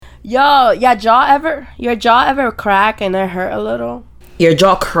Yo, your jaw ever crack and it hurt a little? Your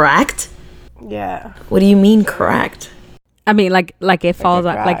jaw cracked? Yeah. What do you mean cracked? I mean, like it falls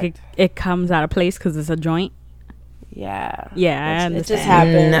out, like it comes out of place because it's a joint. Yeah. Yeah, it just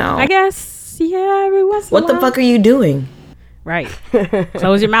happened. No. I guess, yeah, every once in a What the while. fuck are you doing? Right.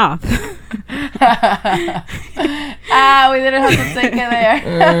 Close your mouth. We didn't have to take it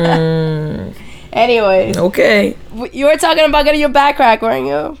there. Anyways. Okay. You were talking about getting your back cracked, weren't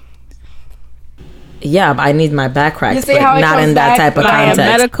you? Yeah, but I need my back cracked, You see but how it not comes in that back type of By a context.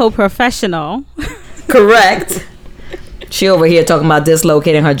 medical professional. Correct. She over here talking about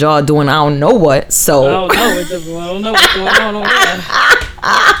dislocating her jaw, doing I don't know what. So I don't know what's going on over there.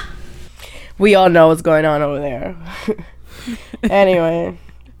 We all know what's going on over there. Anyway.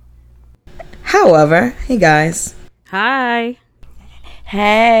 however, hey guys. Hi.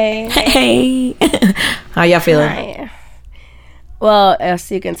 Hey. Hey. How y'all feeling? Hi. Well, as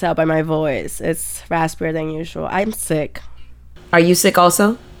you can tell by my voice, it's raspier than usual. I'm sick. Are you sick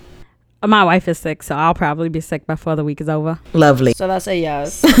also? My wife is sick, so I'll probably be sick before the week is over. Lovely. So that's a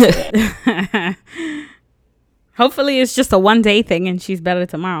yes. Hopefully it's just a 1 day thing and she's better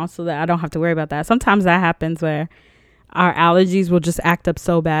tomorrow so that I don't have to worry about that. Sometimes that happens where our allergies will just act up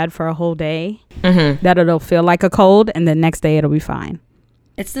so bad for a whole day that it'll feel like a cold and the next day it'll be fine.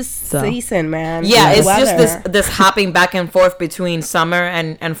 It's the season, man. Yeah, it's weather. just this hopping back and forth between summer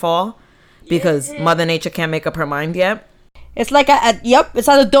and fall because Mother Nature can't make up her mind yet. It's like it's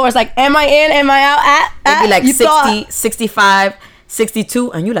at the door. It's like, am I in? Am I out? It'd be like You 60, thought- 65,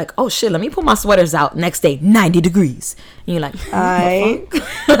 62, and you're like, oh shit, let me put my sweaters out. Next day, 90 degrees. And you're like, Aight.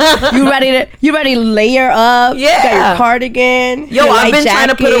 you ready to layer up? Yeah. You got your cardigan. yo, your I've light been trying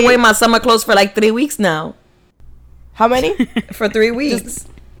to put jacket. away my summer clothes for like 3 weeks now. How many? For 3 weeks.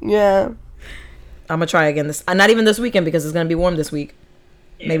 Yeah. I'm gonna try again this. Not even this weekend because it's gonna be warm this week.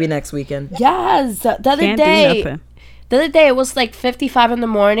 Maybe next weekend. Yes. The other Can't do day. nothing. The other day it was like 55 in the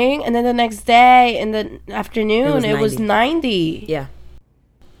morning, and then the next day in the afternoon it was 90. Yeah.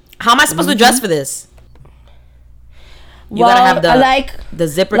 How am I supposed to dress for this? You Well, gotta have the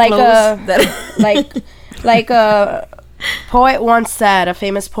zipper like clothes. like a poet once said, a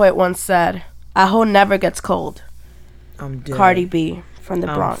famous poet once said, "A hoe never gets cold." I'm dead. Cardi B from the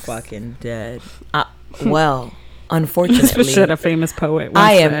Bronx. I'm fucking dead. Well, unfortunately, That's for sure a famous poet.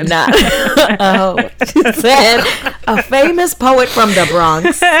 I am not. Oh, she said a famous poet from the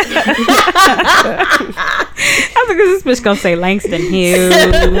Bronx. I think this bitch gonna say Langston Hughes,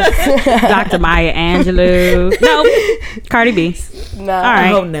 Dr. Maya Angelou. No, Cardi B. No. All right.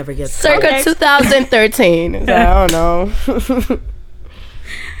 Hope never gets Circa 2013. So, I don't know.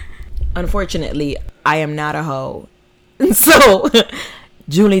 Unfortunately, I am not a hoe. So,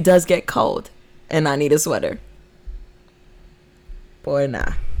 Julie does get cold, and I need a sweater. Boy,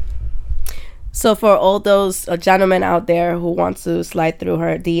 nah. So for all those gentlemen out there who want to slide through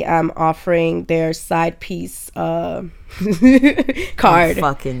her DM offering their side piece card. I'm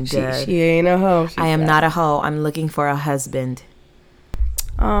fucking dead. She ain't a hoe. I am not a hoe. I'm looking for a husband.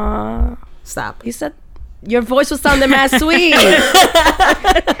 Stop. You said your voice was sounding mad sweet.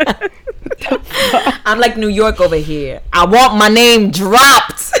 I'm like New York over here. I want my name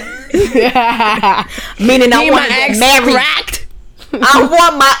dropped. Meaning I want to get married. Cracked. I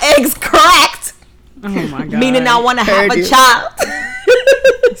want my eggs cracked. Oh my god. Meaning I want to have Heard a you. child.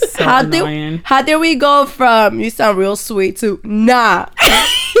 So annoying. How did we go from you sound real sweet to nah?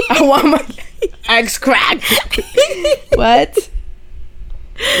 I want my eggs cracked. What?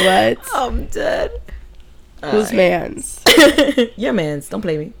 I'm dead. Whose man's? Your man's. Don't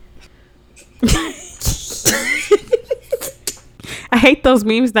play me. I hate those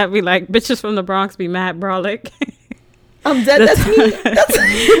memes that be like bitches from the Bronx be Matt Brolick. I'm dead. That's me. That's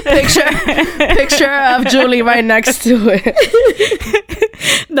Picture of Julie right next to it.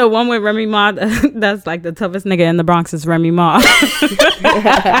 The one with Remy Ma, that's like the toughest nigga in the Bronx is Remy Ma.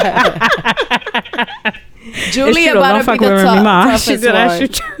 Julie It's true, about don't to fuck be the with Remy Ma. toughest She did one.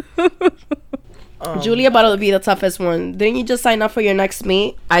 that shit. Julie about to be the toughest one. Didn't you just sign up for your next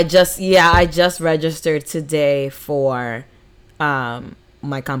meet? I just registered today for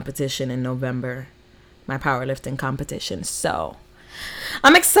my competition in November, my powerlifting competition. So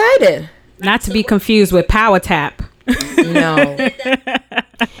I'm excited. Not to be confused with Power Tap. No.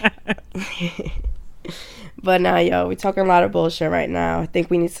 But now, yo, we're talking a lot of bullshit right now. I think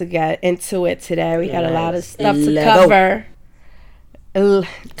we need to get into it today. We got a lot of stuff to Let's cover.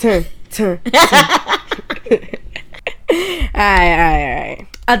 Alright.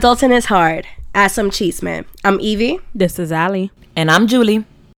 Adulting is hard. Add some cheese, man. I'm Evie. This is Ali. And I'm Julie.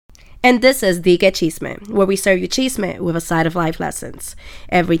 And this is Di Que Chisme, where we serve you chisme with a side of life lessons.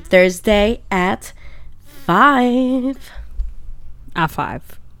 Every Thursday at 5. At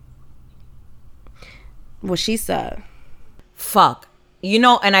 5. What she said. Fuck. You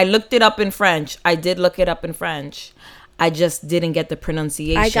know, and I looked it up in French. I did look it up in French. I just didn't get the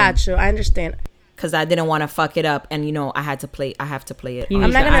pronunciation. I got you. I understand. Because I didn't want to fuck it up. And, you know, I have to play it. You I'm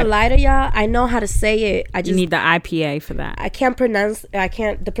need not the going to lie to y'all. I know how to say it. I You just need the IPA for that. I can't pronounce.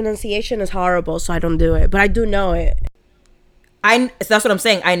 The pronunciation is horrible, so I don't do it. But I do know it. That's what I'm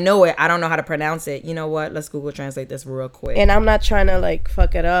saying. I know it. I don't know how to pronounce it. You know what? Let's Google Translate this real quick. And I'm not trying to, like,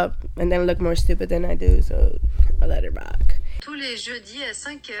 fuck it up and then look more stupid than I do, so I'll let it rock. Tous les jeudis à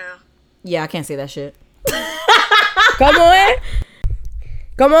 5 heures. Yeah, I can't say that shit. Comment est?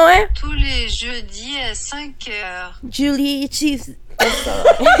 Comment est? Tous les jeudis à 5 heures. Julie Chiefs.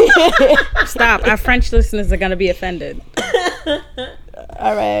 Stop. Our French listeners are going to be offended.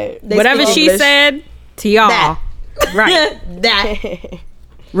 All right. Whatever she English. said to y'all. That. Right. That.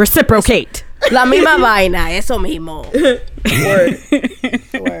 Reciprocate. La misma vaina, eso mismo. Word.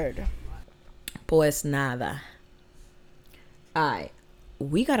 Word. Pues nada. Alright.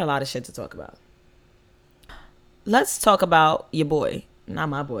 We got a lot of shit to talk about. Let's talk about your boy. Not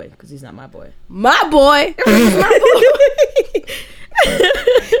my boy, because he's not my boy. My boy.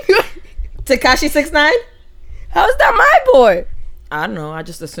 Tekashi 6ix9ine? How's that my boy? I don't know. I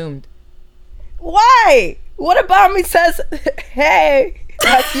just assumed. Why? What about me says, hey,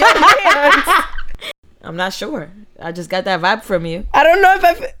 that's your man? I'm not sure. I just got that vibe from you. I don't know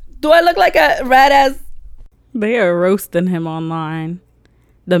if do I look like a rat ass? They are roasting him online.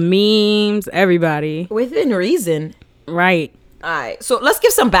 The memes, everybody. Within reason. Right. Alright. So let's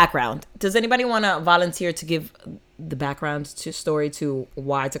give some background. Does anybody want to volunteer to give the background story to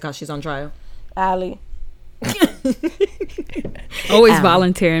why Tekashi's on trial? Ali. Always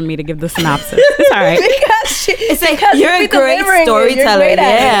volunteering me to give the synopsis. It's all right. Because You're a great storyteller.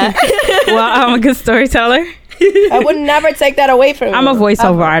 Yeah. Well, I'm a good storyteller. I would never take that away from you. I'm a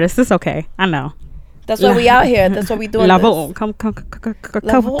voiceover artist. It's okay. I know. That's why we out here. That's what we doing. La this. voz. Come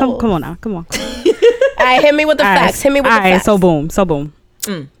on now. Come on. All right, hit me with the facts. Hit me with the facts. So boom.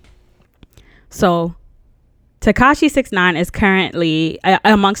 So Tekashi 6ix9ine is currently,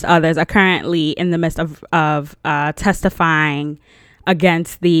 amongst others, are currently in the midst of testifying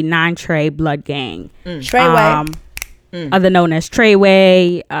against the 9 Trey Blood Gang. Treyway. Other known as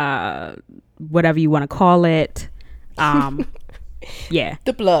Treyway, whatever you want to call it. Yeah.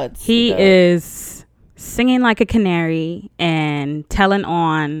 The Bloods. He is singing like a canary and telling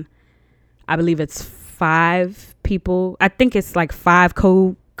on, I believe it's 5 people. I think it's like 5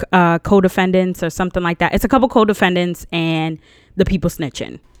 co-defendants or something like that. It's a couple co-defendants and the people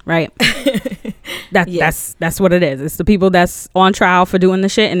snitching, right? That's what it is. It's the people that's on trial for doing the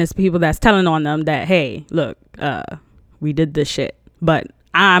shit, and it's the people that's telling on them that, hey, look, we did this shit, but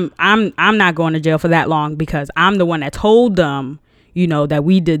I'm not going to jail for that long because I'm the one that told them, you know, that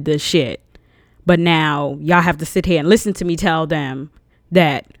we did this shit. But now y'all have to sit here and listen to me tell them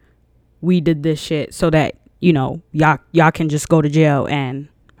that we did this shit so that, you know, y'all can just go to jail and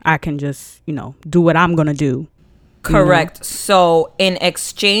I can just, you know, do what I'm going to do. Correct. You know? So in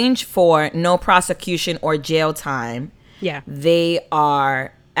exchange for no prosecution or jail time, they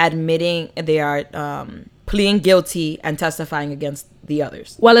are pleading guilty and testifying against the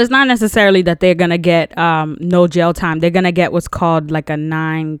others. Well, it's not necessarily that they're going to get no jail time. They're going to get what's called like a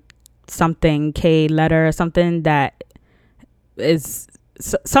 9-something K letter or something that is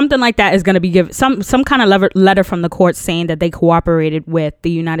something like that is going to be given some kind of letter from the court saying that they cooperated with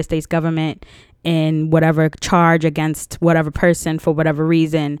the United States government in whatever charge against whatever person for whatever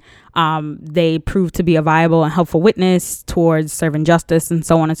reason. They proved to be a viable and helpful witness towards serving justice and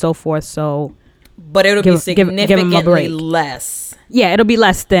so on and so forth. So, but it'll be significantly less. Yeah, it'll be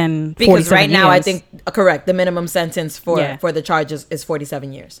less than because right now years. I think correct the minimum sentence for the charges is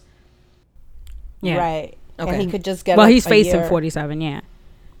 47 years. Yeah. Right. Okay. And he could just get. Well, like he's a facing year. 47. Yeah.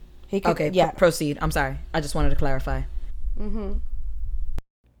 He could, okay. Yeah. Proceed. I'm sorry. I just wanted to clarify. Mm-hmm.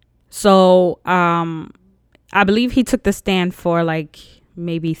 So, I believe he took the stand for like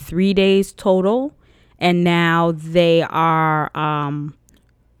maybe 3 days total, and now they're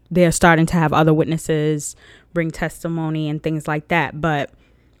starting to have other witnesses bring testimony and things like that. But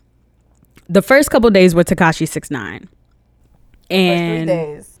the first couple of days were Tekashi 6ix9ine, and 3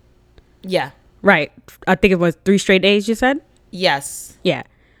 days. Yeah. Right. I think it was 3 straight days. You said. Yes. Yeah.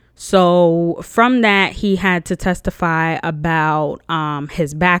 So from that, he had to testify about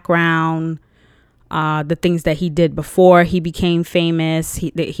his background, the things that he did before he became famous.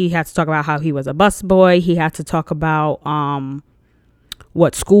 He had to talk about how he was a busboy. He had to talk about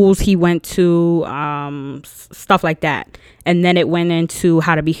what schools he went to, stuff like that. And then it went into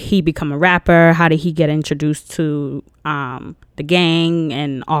how to he become a rapper, how did he get introduced to the gang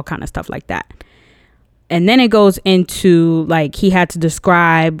and all kind of stuff like that. And then it goes into like he had to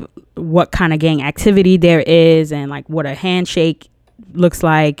describe what kind of gang activity there is and like what a handshake looks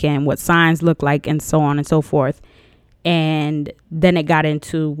like and what signs look like and so on and so forth. And then it got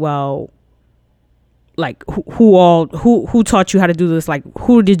into, well, like who taught you how to do this? Like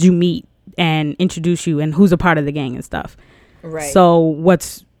who did you meet and introduce you and who's a part of the gang and stuff. Right. So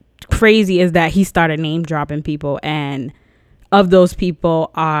what's crazy is that he started name dropping people, and of those people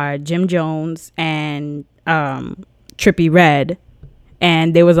are Jim Jones and Trippie Redd.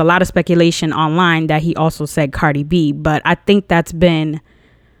 And there was a lot of speculation online that he also said Cardi B, but I think that's been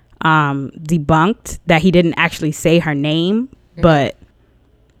debunked, that he didn't actually say her name, but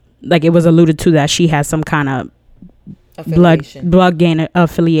like it was alluded to that she has some kind of blood gang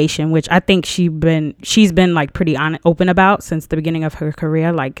affiliation, which I think she's been like pretty open about since the beginning of her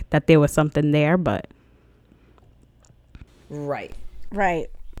career, like that there was something there. But right,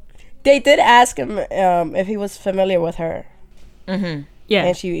 they did ask him if he was familiar with her. Yeah,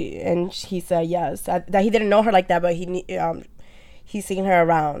 and he said yes, that he didn't know her like that, but he's seen her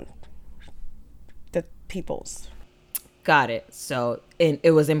around the peoples. Got it. So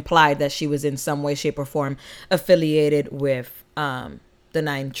it was implied that she was in some way, shape, or form affiliated with the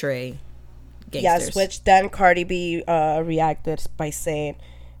 9 Trey gangsters. Yes, which then Cardi B reacted by saying,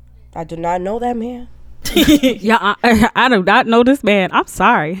 "I do not know that man." Yeah, I do not know this man. I'm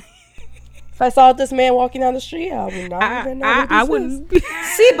sorry. If I saw this man walking down the street, I would not even know who this I is. wouldn't.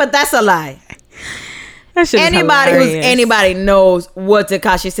 See, but that's a lie. That shit is Anybody who's hilarious. anybody knows what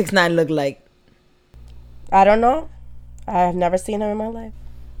Tekashi 6ix9ine looked like. I don't know. I have never seen him in my life.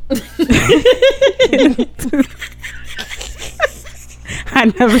 I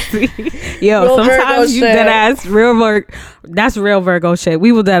never see. Yo, Real Virgo sometimes you shit. dead ass real Virgo. That's real Virgo shit.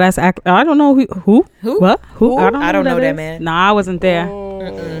 We will dead ass act. I don't know who. What? Who? I don't know that is. man. Nah, I wasn't there.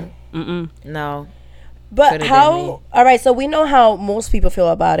 No. But Could've been me. how? All right, so we know how most people feel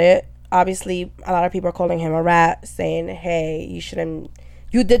about it. Obviously, a lot of people are calling him a rat, saying, "Hey, you shouldn't.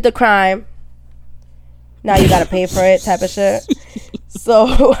 You did the crime. Now you gotta pay for it," type of shit.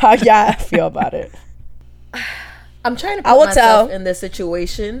 So how y'all feel about it? I'm trying to I put will myself tell. in this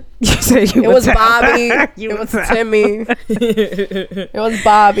situation. It was Bobby. It was Timmy. It was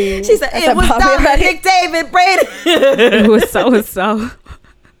Bobby. She said, I it was Bobby already. Dominic David Brady. It was so.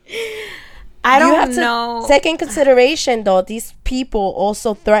 I You don't have know. to take in consideration, though, these people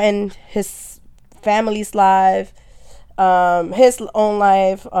also threatened his family's life, his own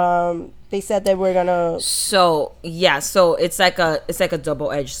life. They said they were gonna. So yeah, so it's like a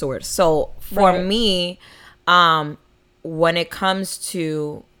double-edged sword. So for Right. me, when it comes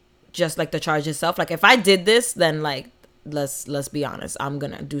to just like the charge itself, like if I did this, then like let's be honest, I'm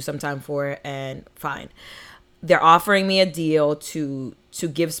gonna do some time for it and fine. They're offering me a deal to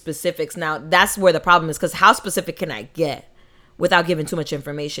give specifics. Now that's where the problem is, because how specific can I get without giving too much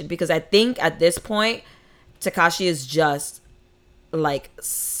information? Because I think at this point, Tekashi is just like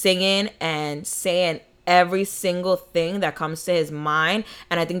singing and saying every single thing that comes to his mind,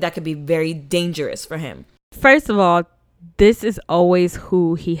 and I think that could be very dangerous for him. First of all, this is always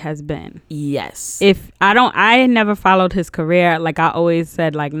who he has been. Yes. If I never followed his career. Like I always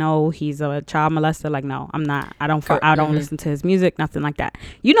said, like, no, he's a child molester. Like, no, I'm not. I don't listen to his music, nothing like that.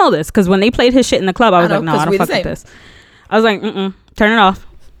 You know this, because when they played his shit in the club, I was like, no, I don't fuck with this. I was like, turn it off.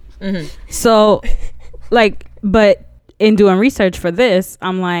 So, like, but in doing research for this,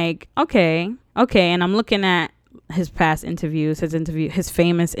 I'm like, okay, and I'm looking at his past interviews, his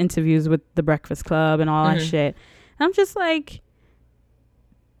famous interviews with the Breakfast Club and all that shit. And I'm just like,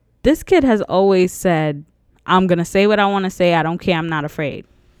 this kid has always said, I'm gonna say what I want to say. I don't care. I'm not afraid.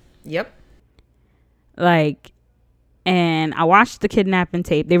 Yep. Like, and I watched the kidnapping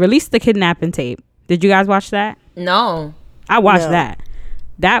tape. They released the kidnapping tape. Did you guys watch that? No. I watched No. that.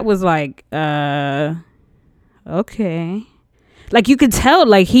 That was like, okay. Like, you could tell,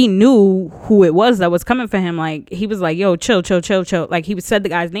 like, he knew who it was that was coming for him. Like, he was like, yo, chill. Like, he said the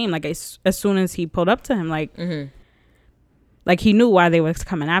guy's name, like, as soon as he pulled up to him, like, like, he knew why they was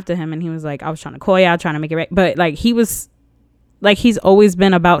coming after him. And he was like, I was trying to call you out, trying to make it right. But, like, he was, like, he's always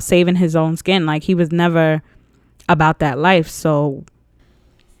been about saving his own skin. Like, he was never about that life. So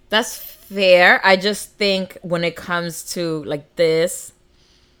That's fair. I just think when it comes to like this,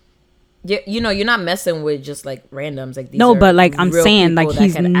 you know, you're not messing with just like randoms. Like these no, are but like I'm real saying, like people that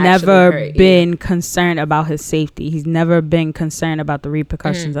he's can actually never hurt you. been concerned about his safety. He's never been concerned about the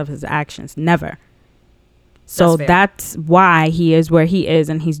repercussions of his actions. Never. So fair. that's why he is where he is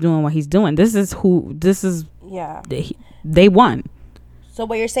and he's doing what he's doing. This is Yeah. they won. So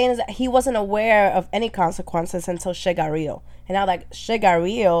what you're saying is that he wasn't aware of any consequences until shit got real. And now, like, shit got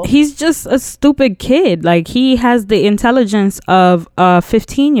real. He's just a stupid kid. Like, he has the intelligence of a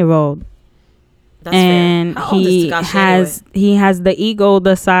 15-year-old. That's And fair. How old is he Tekashi has anyway? he has the ego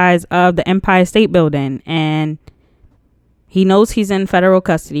the size of the Empire State Building, and he knows he's in federal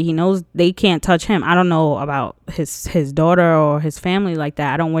custody. He knows they can't touch him. I don't know about his daughter or his family like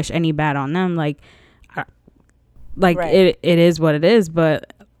that. I don't wish any bad on them. Like Right. it is what it is.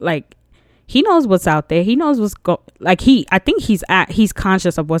 But like, he knows what's out there. He knows what's I think he's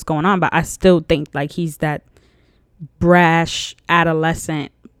conscious of what's going on. But I still think like he's that brash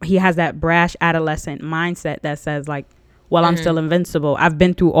adolescent. He has that brash adolescent mindset that says like, well, I'm still invincible. I've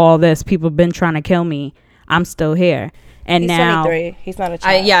been through all this. People have been trying to kill me. I'm still here. And He's now 23. He's not a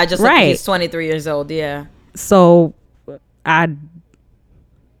child. I just like Right. he's 23 years old. Yeah. so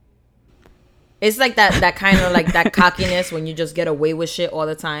It's like that kind of like that cockiness when you just get away with shit all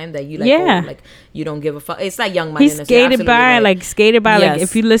the time that you like, Yeah. oh, like you don't give a fuck. It's like young he mindedness. skated by like Yes.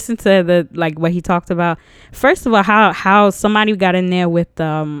 if you listen to the like what he talked about, first of all, how somebody got in there with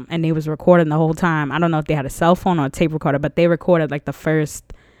and they was recording the whole time. I don't know if they had a cell phone or a tape recorder, but they recorded like the first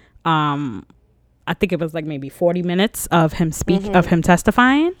I think it was like maybe 40 minutes of him of him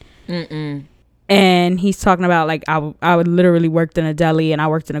testifying. And he's talking about like I would literally worked in a deli and I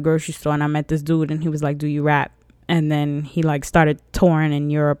worked in a grocery store and I met this dude and he was like, do you rap? And then he like started touring in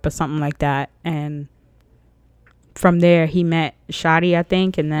Europe or something like that, and from there he met Shadi, I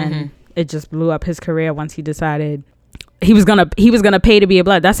think, and then it just blew up his career once he decided he was gonna pay to be a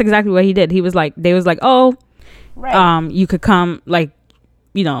blood. That's exactly what he did. He was like, they was like, oh, Right. you could come, like,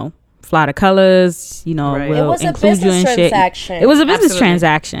 you know, fly the colors, you know, Right. we'll It was a include you business in shit. transaction. It was a business Absolutely.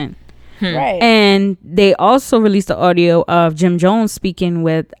 transaction. Right. And they also released the audio of Jim Jones speaking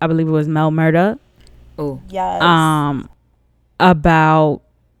with, I believe it was Mel Murda, Oh, Yes. about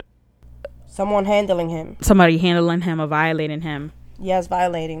Someone handling him. somebody handling him or violating him. Yes,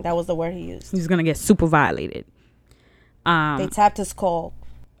 violating. That was the word he used. He's gonna get super violated. They tapped his call.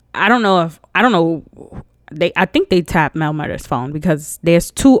 I don't know. I think they tapped Mel Murda's phone because there's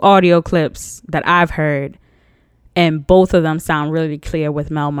 2 audio clips that I've heard, and both of them sound really clear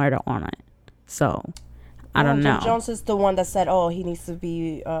with Mel Murda on it. So I don't know. Jim Jones is the one that said, "Oh, he needs to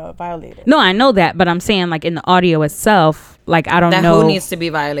be violated." No, I know that, but I'm saying like in the audio itself, like I don't that know. who needs to be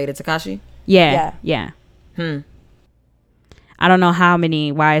violated? Tekashi. Yeah. Hmm. I don't know how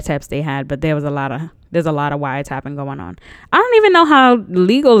many wiretaps they had, but there's a lot of wiretapping going on. I don't even know how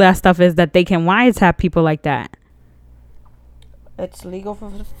legal that stuff is that they can wiretap people like that. It's legal for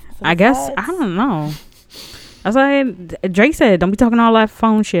I guess feds. I don't know. That's why Drake said, "Don't be talking all that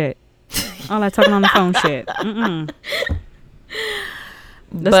phone shit, all that talking on the phone shit."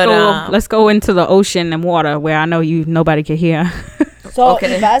 Let's go into the ocean and water where I know nobody can hear. So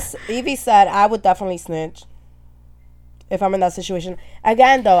Okay. Evie said, "I would definitely snitch if I'm in that situation."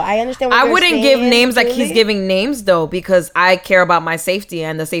 Again, though, I understand. What I you're wouldn't saying, give names like he's Julie. giving names though, because I care about my safety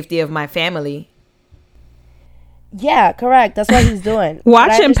and the safety of my family. Yeah, correct. That's what he's doing. But I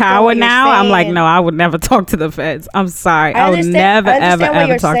Watching understand Power what you're now, I'm like, saying. no, I would never talk to the feds. I'm sorry, I I would understand- never, I ever, understand what ever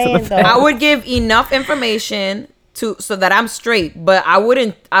you're talk to the saying, feds. though. I would give enough information so that I'm straight, but I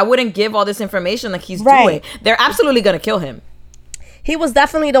wouldn't give all this information like he's Right. doing. They're absolutely gonna kill him. He was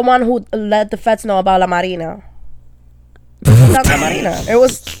definitely the one who let the feds know about La Marina. Not La Marina. It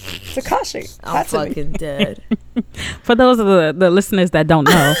was Tekashi. I'm Had to be. fucking dead. For those of the listeners that don't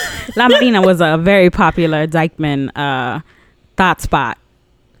know, La Marina was a very popular Dykeman thought spot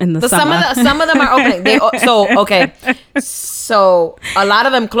in the But summer. some of them are opening. So a lot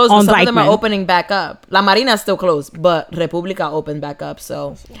of them closed, but On some of them are Dykeman. opening back up. La Marina is still closed, but República opened back up.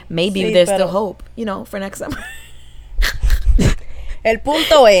 So maybe Sí, there's pero- still hope, for next summer. El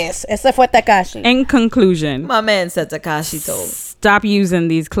punto es, ese fue Tekashi. In conclusion, My man said Tekashi told. stop using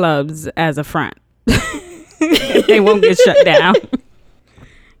these clubs as a front. They won't get shut down.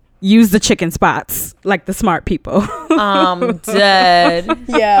 Use the chicken spots like the smart people. I'm dead.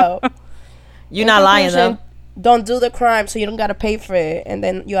 Yo. You're not lying though. Don't do the crime so you don't gotta pay for it, and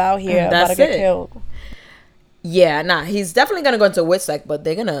then you're out here about to That's get it. killed. Yeah, nah. He's definitely gonna go into Witsec, but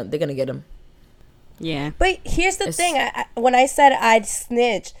they're gonna get him. Yeah. But here's the It's- thing: when I said I'd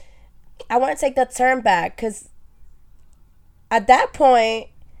snitch, I want to take that term back, because at that point,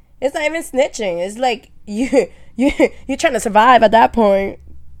 it's not even snitching. It's like you're trying to survive at that point.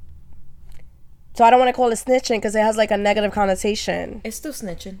 So I don't want to call it snitching because it has like a negative connotation. It's still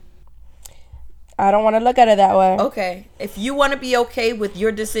snitching. I don't want to look at it that way. Okay. If you want to be okay with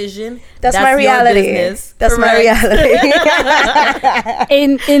your decision, That's my reality. Your business. That's my reality.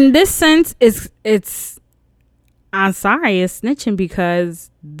 In this sense, it's I'm sorry, it's snitching because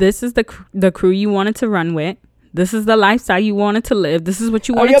this is the crew you wanted to run with. This is the lifestyle you wanted to live. This is what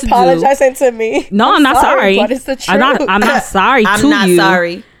you wanted to do. Are you apologizing to me? No, I'm not sorry. But it's the truth. I'm not sorry I'm to not you.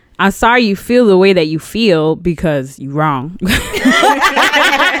 sorry. I'm sorry you feel the way that you feel because you're wrong.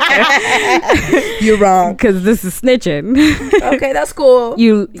 You're wrong. Because this is snitching. Okay, that's cool.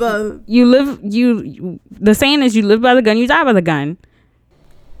 You live the saying is you live by the gun, you die by the gun.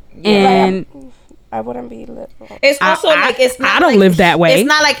 And I wouldn't be liberal. It's also it's not I don't like, live that way. It's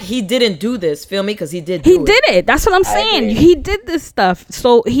not like he didn't do this, feel me? Because he did He did it. That's what I'm saying. agree. He did this stuff.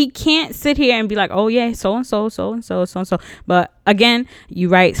 So he can't sit here and be like, oh yeah, so and so, so and so, so and so. But again, you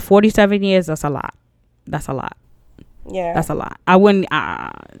right, 47 years, that's a lot. That's a lot. Yeah. That's a lot. I wouldn't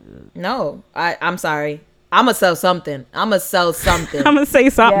No, I'm sorry. I'm gonna sell something. I'm gonna say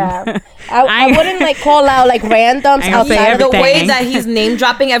something. Yeah. I wouldn't like call out like randoms I ain't gonna say outside of the The everything. way that he's name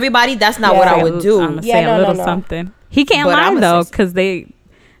dropping everybody, that's not what I would do. I'm gonna Yeah, say no, a little no. something. He can't But lie I'ma though, say because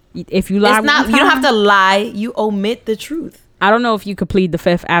if you lie, It's not. You don't have to lie. You omit the truth. I don't know if you could plead the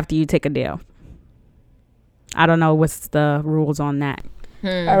fifth after you take a deal. I don't know what's the rules on that. All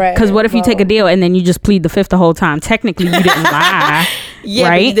right. Because what if you take a deal and then you just plead the fifth the whole time? Technically, you didn't lie. Yeah,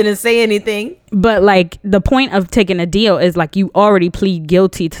 right? but he didn't say anything. But like the point of taking a deal is like you already plead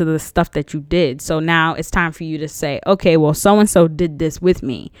guilty to the stuff that you did. So now it's time for you to say, okay, well, so and so did this with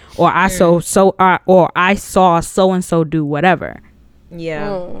me, or I saw so and so do whatever.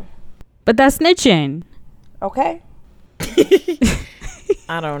 Yeah. But that's snitching. Okay.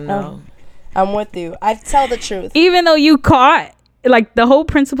 I don't know. I'm with you. I tell the truth. Even though you caught, like the whole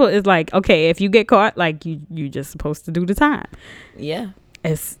principle is like, okay, if you get caught, like you just supposed to do the time. Yeah.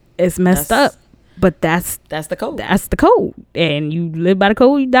 It's messed up, but that's the code. That's the code, and you live by the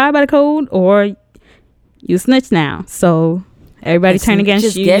code, you die by the code, or you snitch now. So everybody turn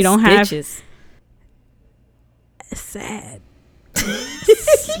against you. You don't have. It's sad.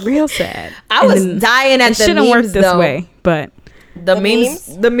 It's real sad. I was dying at it the shouldn't memes, work this though. way, but The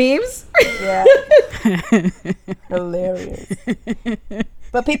memes. The memes. Yeah. Hilarious.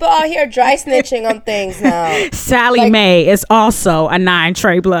 But people out here dry snitching on things now. Sally Mae is also a 9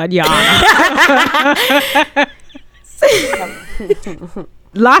 Trey blood, y'all.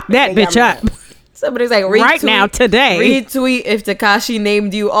 Lock that bitch up Somebody's like, retweet, right now today. Retweet if Tekashi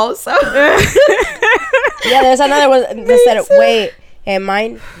named you also. Yeah, there's another one that said, wait, am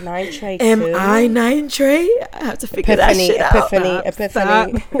I 9 Trey too? Am I 9 Trey? I have to figure that shit out.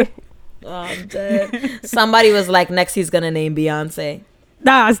 Epiphany. Oh, I'm dead. Somebody was like, next he's gonna name Beyonce.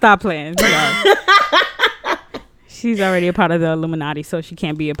 Nah, stop playing. No. She's already a part of the Illuminati, so she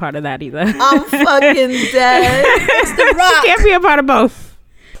can't be a part of that either. I'm fucking dead. It's the Rock. She can't be a part of both.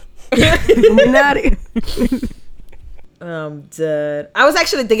 Illuminati. I'm dead. I was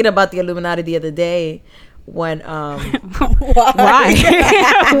actually thinking about the Illuminati the other day when Why?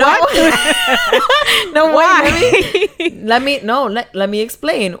 no Why? let me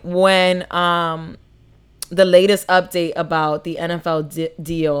explain. When the latest update about the NFL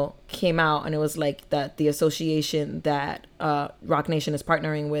deal came out, and it was like that the association that Rock Nation is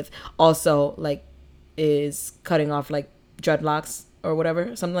partnering with also like is cutting off like dreadlocks or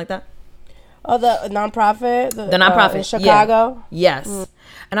whatever, something like that. Oh, the nonprofit? The nonprofit in Chicago? Yeah. Yes.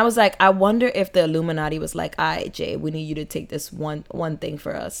 And I was like, I wonder if the Illuminati was like, all right, Jay, we need you to take this one thing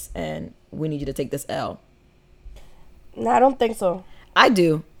for us, and we need you to take this L. No, I don't think so. I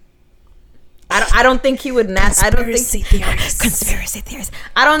do. I don't think he would Conspiracy theories.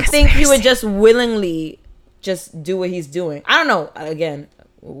 I don't think he would just willingly just do what he's doing. I don't know. Again,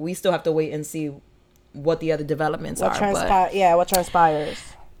 we still have to wait and see what the other developments What are. what transpires.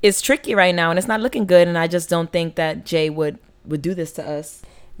 It's tricky right now, and it's not looking good, and I just don't think that Jay would do this to us.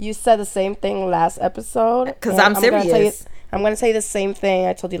 You said the same thing last episode. Because and I'm serious. I'm going to tell you the same thing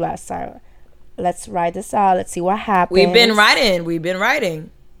I told you last time. Let's ride this out. Let's see what happens. We've been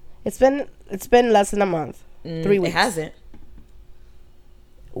writing. It's been less than a month. 3 weeks. It hasn't.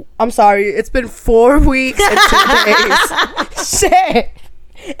 I'm sorry. It's been 4 weeks and 2 days. Shit.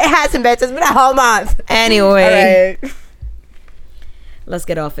 It hasn't been. It's been a whole month. Anyway. All right. Let's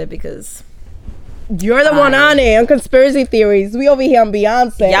get off it because You're the one on it on conspiracy theories. We over here on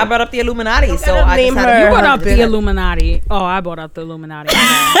Beyonce. y'all brought up the Illuminati, so gotta I name just her. You had brought to up the Illuminati. Oh, I brought up the Illuminati.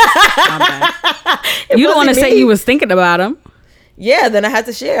 My bad. You don't want to wasn't say me. you was thinking about them. Yeah, then I had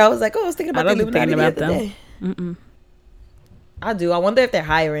to share. I was like, I was thinking about the I don't be Illuminati thinking the about other day. I do. I wonder if they're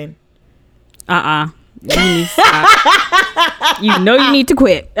hiring. You need to stop. You know you need to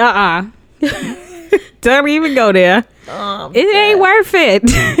quit. Don't even go there. It ain't worth it.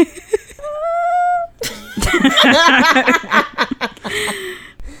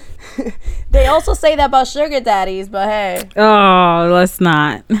 They also say that about sugar daddies, but hey. Oh, let's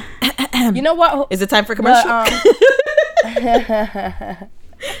not. You know what? Is it time for commercial?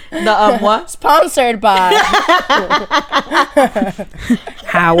 The what? Sponsored by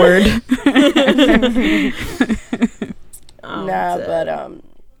Howard. but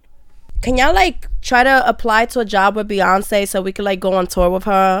can y'all like try to apply to a job with Beyonce so we could like go on tour with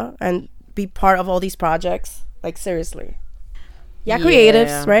her and be part of all these projects? Like seriously. Y'all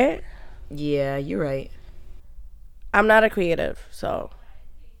creatives, right? Yeah, you're right. I'm not a creative, so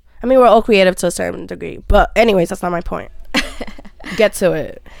I mean we're all creative to a certain degree. But anyways, that's not my point. Get to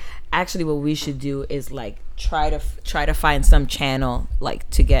it. Actually, what we should do is like try to find some channel like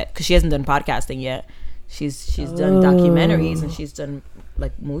to get, because she hasn't done podcasting yet. She's done documentaries and she's done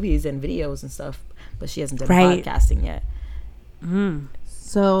like movies and videos and stuff, but she hasn't done podcasting yet.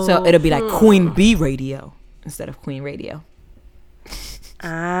 So it'll be like Queen Bee Radio instead of Queen Radio.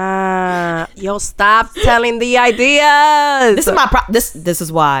 Yo, stop telling the ideas. This is my this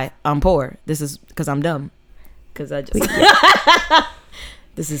is why I'm poor. This is because I'm dumb. Because I just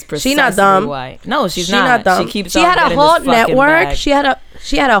this is precisely she not dumb. Why. No, she's not dumb. She keeps. She had a whole network. She had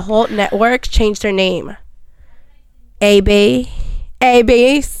a whole network. Changed her name. ABC.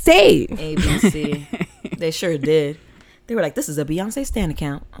 They sure did. They were like, "This is a Beyonce stan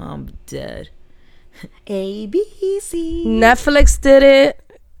account." I'm dead. ABC. Netflix did it.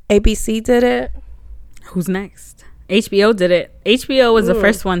 ABC did it. Who's next? HBO did it. HBO was the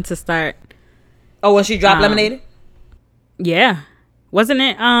first one to start. Oh, when she dropped Lemonade? Yeah. Wasn't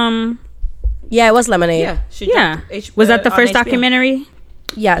it? Yeah, it was Lemonade. Yeah. Was that the first HBO. documentary?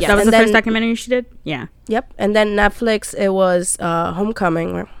 Yes. That was the first documentary she did? Yeah. Yep. And then Netflix, it was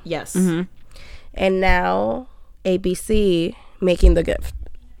Homecoming. Yes. Mm-hmm. And now ABC Making the Gift.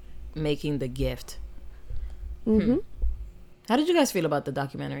 Making the Gift. Mm-hmm. How did you guys feel about the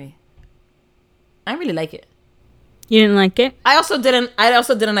documentary? I really like it. You didn't like it? I also didn't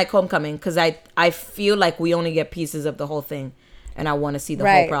like Homecoming because I feel like we only get pieces of the whole thing, and I want to see the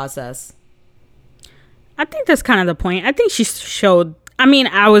whole process. I think that's kind of the point. I think she showed. I mean,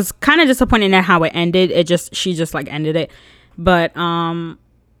 I was kind of disappointed at how it ended. She just like ended it, but I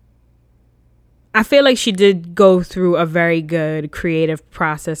feel like she did go through a very good creative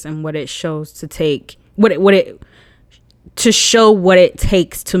process and what it shows to take to show what it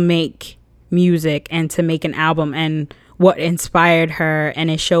takes to make music and to make an album and what inspired her,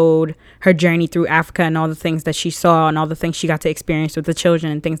 and it showed her journey through Africa and all the things that she saw and all the things she got to experience with the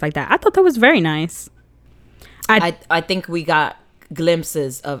children and things like that. I thought that was very nice. I think we got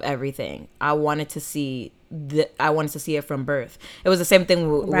glimpses of everything. I wanted to see it from birth. It was the same thing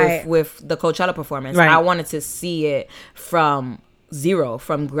with the Coachella performance. Right. I wanted to see it from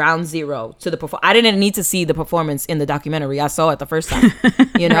ground zero to the performance. I didn't need to see the performance in the documentary. I saw it the first time.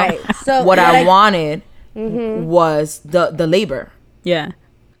 You know, Right. So what I wanted was the labor. Yeah.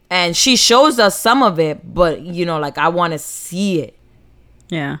 And she shows us some of it, but you know, like I want to see it.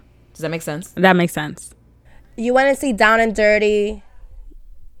 Yeah. Does that make sense? That makes sense. You want to see Down and Dirty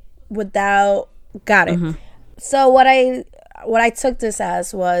without... Got it. Mm-hmm. So what I took this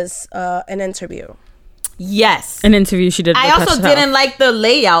as was an interview. Yes. An interview she did. I also didn't like the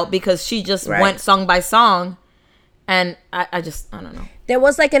layout because she just went song by song. And I don't know. There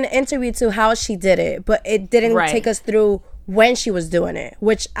was like an interview to how she did it, but it didn't take us through when she was doing it,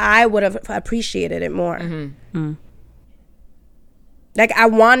 which I would have appreciated it more. Mm. Like, I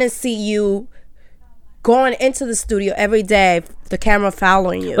want to see you going into the studio every day, the camera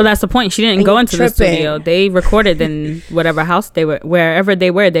following you. Well, that's the point. She didn't And go you're into the tripping. studio. They recorded in whatever house they were, wherever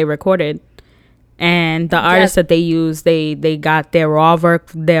they were, they recorded. And the artists that they used, they got their raw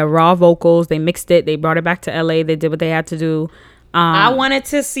vocals, they mixed it, they brought it back to LA, they did what they had to do. I wanted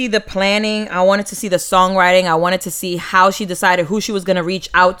to see the planning. I wanted to see the songwriting. I wanted to see how she decided who she was going to reach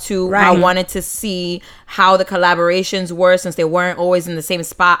out to. Right. I wanted to see how the collaborations were since they weren't always in the same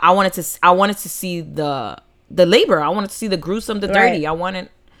spot. I wanted to see the labor. I wanted to see the gruesome, the dirty. I wanted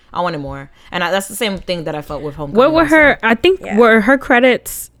more. And that's the same thing that I felt with Homecoming. What were her, I think, were her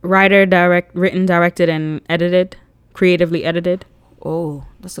credits written, directed, and edited, creatively edited? Oh,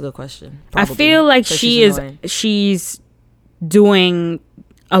 that's a good question. I feel like she's doing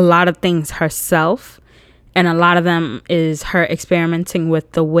a lot of things herself, and a lot of them is her experimenting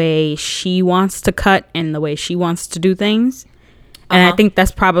with the way she wants to cut and the way she wants to do things. And I think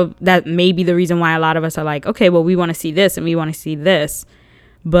that may be the reason why a lot of us are like, okay, well, we want to see this and we want to see this.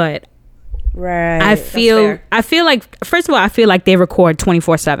 But I feel like, first of all, I feel like they record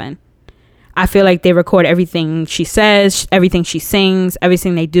 24/7. I feel like they record everything she says, everything she sings,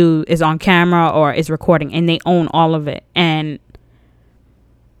 everything they do is on camera or is recording, and they own all of it. And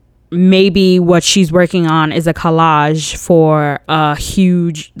maybe what she's working on is a collage for a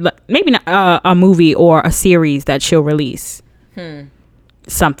huge, maybe not a movie or a series that she'll release.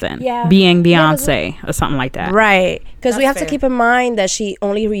 Something. Yeah. Being Beyonce or something like that. Right. Because we That's have to fair. keep in mind that she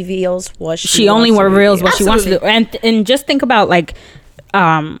only reveals what She only wants to reveals reveal. what she wants to do. And just think about, like,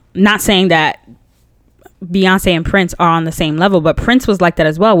 not saying that Beyonce and Prince are on the same level, but Prince was like that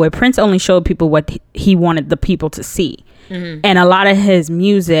as well, where Prince only showed people what he wanted the people to see. And a lot of his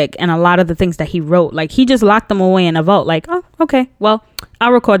music and a lot of the things that he wrote, like, he just locked them away in a vault. Like, oh, okay, well,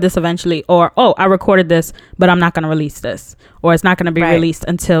 I'll record this eventually. Or, oh, I recorded this, but I'm not going to release this. Or it's not going to be released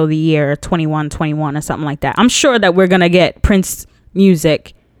until the year 2121 or something like that. I'm sure that we're going to get Prince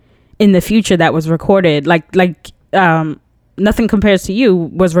music in the future that was recorded. Like Nothing Compares to You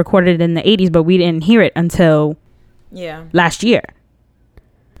was recorded in the 80s, but we didn't hear it until last year.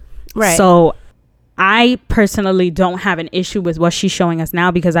 Right. So I personally don't have an issue with what she's showing us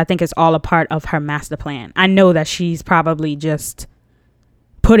now, because I think it's all a part of her master plan. I know that she's probably just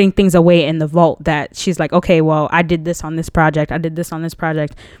putting things away in the vault, that she's like, okay, well, I did this on this project. I did this on this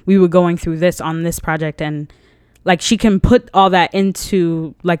project. We were going through this on this project. And like, she can put all that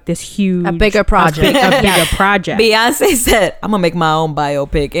into like this huge, A bigger project. a bigger project. Beyonce said, I'm gonna make my own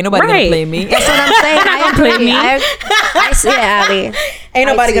biopic. Ain't nobody Right. gonna play me. That's what I'm saying. I Play agree. me. I see it, Ali. Ain't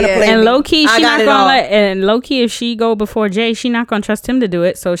nobody I see gonna it. play And me. low key, I she got not it gonna all. let. And low key, if she go before Jay, she not gonna trust him to do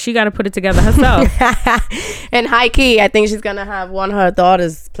it. So she got to put it together herself. And high key, I think she's gonna have one of her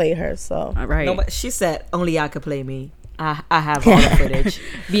daughters play her. So Right. No, but she said only I could play me. I have all the footage.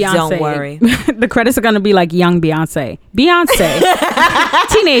 Beyonce. Don't worry. The credits are gonna be like young Beyonce,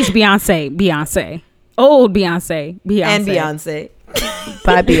 teenage Beyonce, old Beyonce, And Beyonce.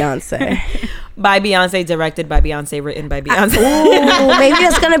 by Beyonce. By Beyonce, directed by Beyonce, written by Beyonce. Ooh, maybe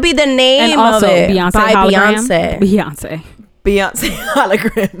that's gonna be the name and also of it. Beyonce by hologram. Beyonce. Beyonce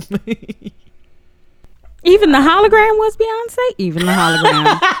hologram. Even the hologram was Beyonce. Even the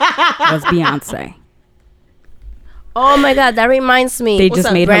hologram was Beyonce. Oh my God, that reminds me. They just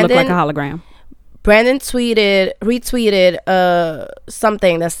up, made her look like a Brandon? hologram. Brandon retweeted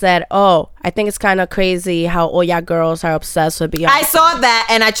something that said, "Oh, I think it's kind of crazy how all y'all girls are obsessed with Beyonce." I saw that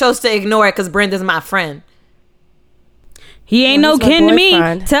and I chose to ignore it because Brenda's my friend. He ain't Well, no he's my kin to me.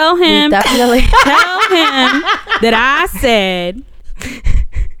 boyfriend. Tell him. Definitely. Tell him that I said.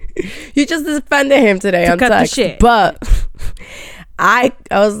 You just defended him today on cut the text, shit. but I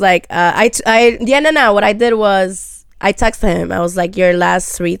was like, what I did was I texted him. I was like, your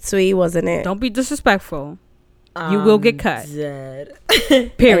last tweet wasn't it? Don't be disrespectful. You will get cut. Dead.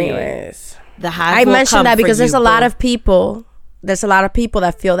 Period. Anyways, The hive I will mentioned come that for because there's you, a lot boo. of people. There's a lot of people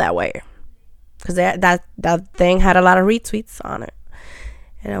that feel that way because that thing had a lot of retweets on it,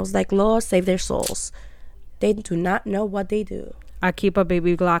 and I was like, Lord, save their souls. They do not know what they do. I keep a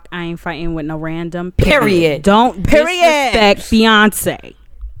baby Glock. I ain't fighting with no random. Period. Don't disrespect Beyonce.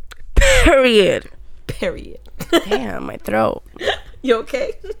 Period. Period. Damn, my throat. You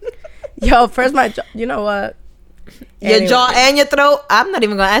okay? Yo, first my jaw. You know what? Your Anyway. jaw and your throat. I'm not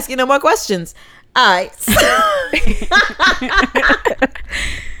even gonna ask you no more questions. All right.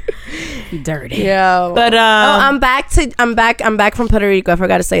 Dirty. Yo. But I'm back from Puerto Rico. I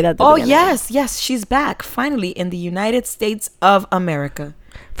forgot to say that. at the oh beginning. yes, she's back finally in the United States of America.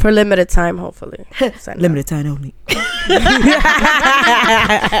 For limited time, hopefully. Limited time only.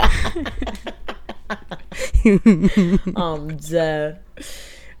 I'm dead.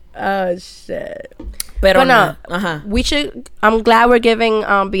 Oh shit. But no, Uh-huh. we should. I'm glad we're giving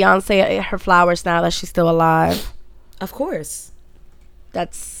Beyonce her flowers now that she's still alive. Of course.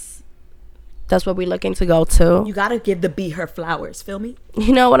 That's what we're looking to go to. You gotta give the bee her flowers. Feel me?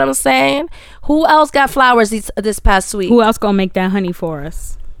 You know what I'm saying? Who else got flowers this past week? Who else gonna make that honey for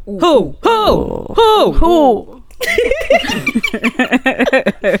us? Who? Who?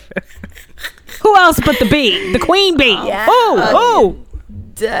 Who else but the bee? The queen bee. Yeah. Who?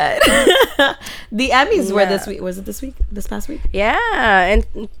 Dead. The Emmys were this week. Was it this week? This past week? Yeah, and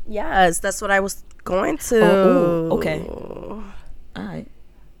yes, that's what I was going to. Oh, okay. All right.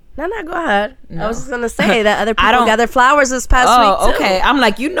 No, go ahead. No. I was just gonna say that other I people don't- got their flowers this past Oh, week too. okay. I'm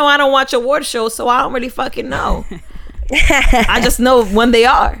like, I don't watch award shows, so I don't really fucking know. I just know when they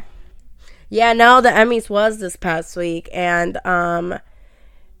are. Yeah, no, the Emmys was this past week, and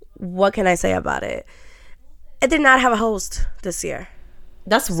what can I say about it? It did not have a host this year.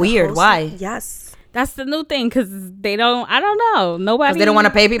 That's weird. Host- Why? Yes. That's the new thing because they don't. I don't know. Nobody. Because they don't want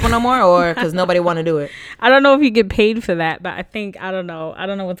to pay people no more, or because nobody want to do it. I don't know if you get paid for that, but I think I don't know. I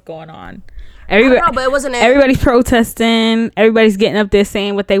don't know what's going on. I don't know, but it wasn't. Everybody's protesting. Everybody's getting up there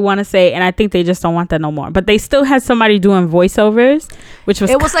saying what they want to say, and I think they just don't want that no more. But they still had somebody doing voiceovers, which was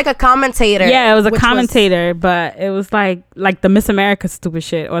it was like a commentator. Yeah, it was a commentator, but it was like the Miss America stupid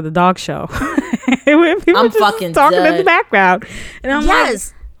shit or the dog show. Where people I'm just fucking talking in dead. the background, and I'm like,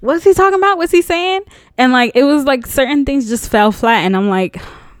 what's he talking about? What's he saying? And like it was like certain things just fell flat, and I'm like.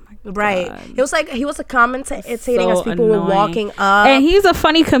 Right. God. It was like he was commentating So as people were walking up. And he's a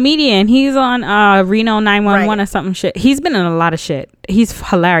funny comedian. He's on Reno 911 or something shit. He's been in a lot of shit. He's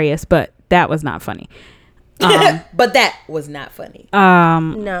hilarious, but that was not funny. But that was not funny.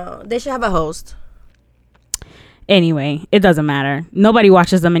 No, they should have a host. Anyway, it doesn't matter. Nobody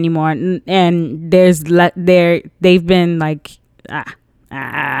watches them anymore, and they've been like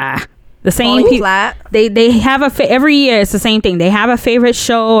the same people. They have every year it's the same thing. They have a favorite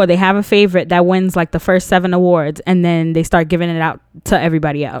show or they have a favorite that wins like the first 7 awards, and then they start giving it out to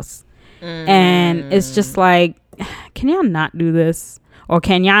everybody else. And it's just like, can y'all not do this? Or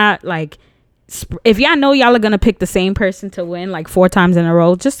can y'all like if y'all know y'all are gonna pick the same person to win like 4 times in a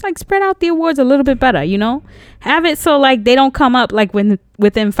row, just like spread out the awards a little bit better, you know? Have it so like they don't come up like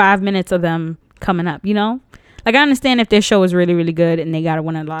within 5 minutes of them coming up, you know? Like, I understand if their show is really, really good and they got to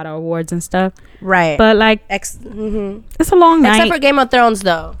win a lot of awards and stuff. Right. But, like, it's a long night. Except for Game of Thrones,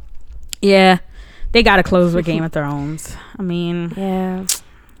 though. Yeah. They got to close with Game of Thrones. I mean. Yeah.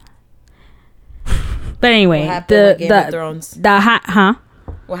 But anyway. What happened with Game of Thrones?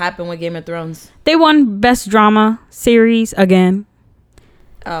 What happened with Game of Thrones? They won Best Drama Series again.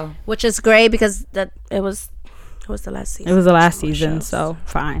 Oh. Which is great because it was the last season. It was the last season, so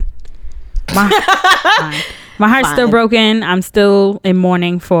fine. My heart's still broken. I'm still in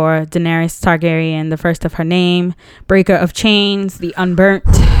mourning for Daenerys Targaryen, the first of her name, breaker of chains, the unburnt.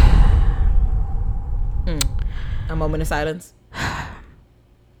 A moment of silence.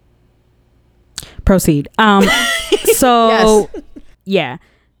 Proceed. So yes. Yeah.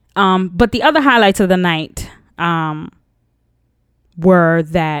 But the other highlights of the night were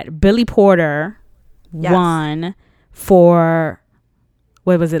that Billy Porter won for,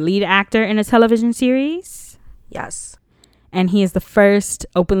 what was it, lead actor in a television series? Yes. And he is the first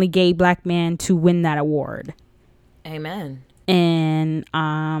openly gay black man to win that award. Amen. And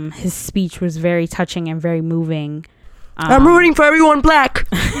his speech was very touching and very moving. I'm rooting for everyone black.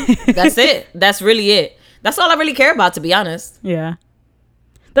 That's it. That's really it. That's all I really care about, to be honest. Yeah.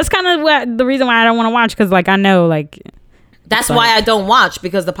 That's kind of the reason why I don't want to watch, because like I know like that's why I don't watch,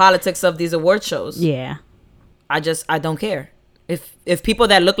 because the politics of these award shows. Yeah. I don't care. If people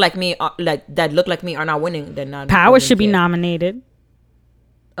that look like me are not winning, then not. Power should be nominated.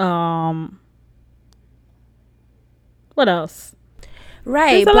 What else?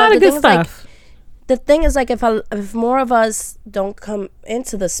 Right. There's a lot of good stuff. The thing is, like, if more of us don't come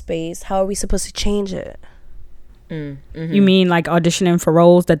into the space, how are we supposed to change it? Mm-hmm. You mean like auditioning for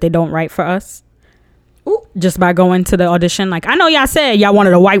roles that they don't write for us? Ooh. Just by going to the audition, like, I know y'all said y'all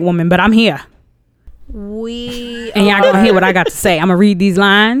wanted a white woman, but I'm here. And y'all gonna hear what I got to say. I'm gonna read these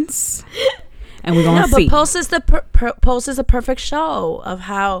lines, and we're gonna see. But Post is the perfect show of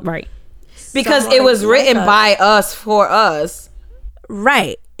how, right? Because it was written by us for us,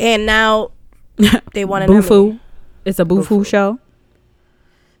 right? And now they want to Boo-foo. It's a Boo-foo show.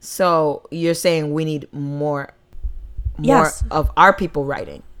 So you're saying we need more of our people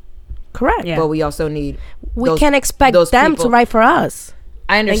writing, correct? Yeah. But we also need. We can't expect them to write for us.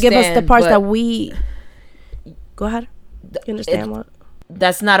 I understand. And give us the parts that we. Go ahead. You understand what?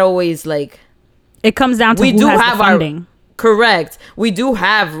 That's not always like. It comes down to who has the funding. Correct. We do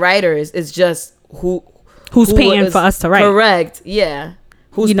have writers. It's just who's paying for us to write. Correct. Yeah.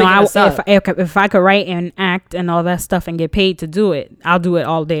 Who's if I could write and act and all that stuff and get paid to do it, I'll do it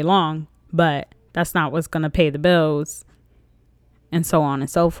all day long. But that's not what's gonna pay the bills, and so on and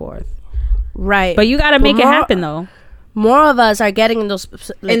so forth. Right. But you got to make it happen though. More of us are getting in those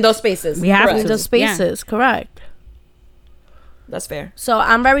spaces. We have in those spaces. Yeah. Correct. That's fair. So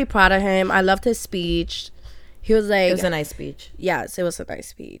I'm very proud of him. I loved his speech. He was like, it was a nice speech. Yes, it was a nice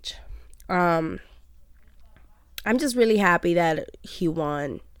speech. I'm just really happy that he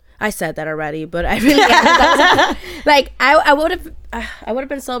won. I said that already, but I really like I would have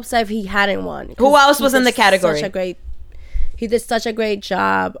been so upset if he hadn't won. Who else was in the category? He did such a great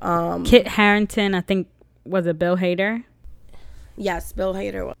job. Kit Harington, I think, was it Bill Hader? Yes, Bill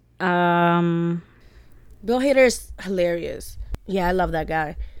Hader. Bill Hader is hilarious. Yeah, I love that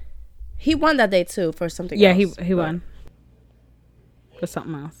guy. He won that day too for something else. Yeah, he won for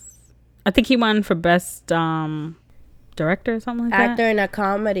something else. I think he won for best director or something like Actor that. in a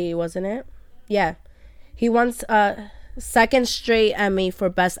comedy, wasn't it? Yeah. He won second straight Emmy for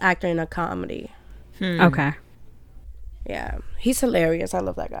best actor in a comedy. Okay. Yeah. He's hilarious. I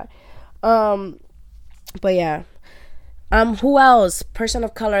love that guy. But yeah. Who else? Person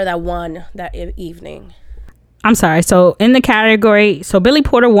of color that won that evening. I'm sorry. So in the category, so Billy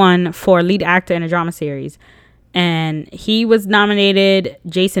Porter won for lead actor in a drama series, and he was nominated.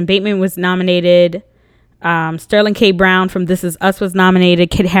 Jason Bateman was nominated. Sterling K. Brown from This Is Us was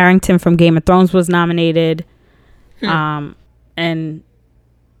nominated. Kit Harington from Game of Thrones was nominated. And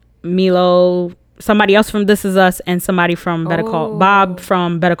Milo, somebody else from This Is Us, and somebody from Bob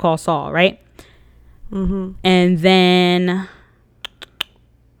from Better Call Saul, right? Mm-hmm. And then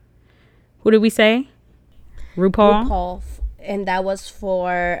who did we say? RuPaul. And that was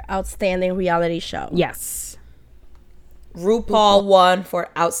for outstanding reality show. Yes. RuPaul won for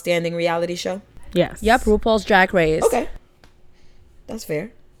outstanding reality show. Yes. Yep, RuPaul's Drag Race. Okay, that's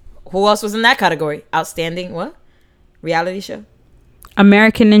fair. Who else was in that category? Outstanding what? Reality show?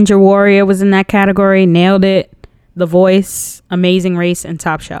 American Ninja Warrior was in that category. Nailed it. The Voice, Amazing Race, and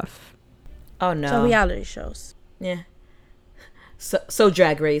Top Chef. Oh no. So reality shows. Yeah. So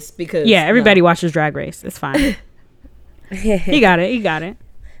Drag Race because Everybody watches Drag Race. It's fine. He got it.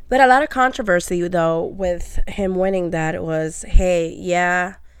 But a lot of controversy though with him winning that was, hey,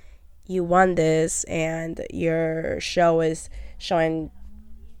 yeah, you won this and your show is showing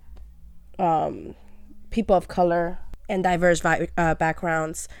people of color and diverse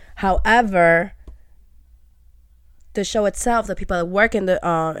backgrounds. However, the show itself, the people that work in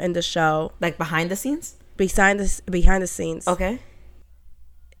the show, like behind the scenes, behind the scenes, okay,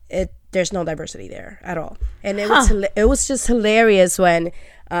 there's no diversity there at all. And it was just hilarious when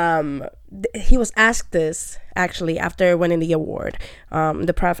he was asked this actually after winning the award,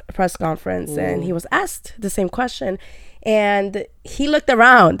 the press conference. Ooh. And he was asked the same question, and he looked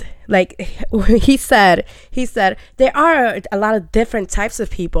around like he said there are a lot of different types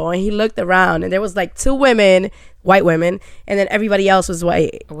of people, and he looked around and there was like 2 women, white women, and then everybody else was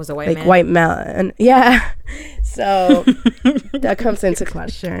white. It was a white like man. White man. Yeah. So that comes into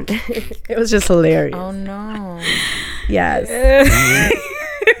question. It was just hilarious. Oh no. Yes.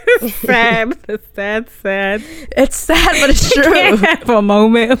 Sad. Sad. It's sad, but it's true. Can't have a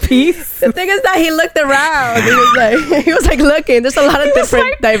moment of peace. The thing is that he looked around. He was like looking. There's a lot of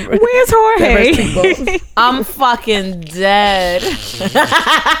different where's Jorge? people. I'm fucking dead.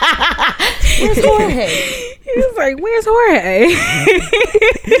 Where's Jorge? He was like, where's Jorge?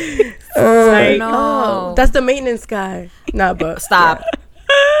 No. That's the maintenance guy. Nah, but stop. Yeah.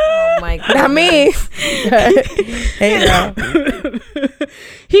 Oh my god. Not me. Hey, no.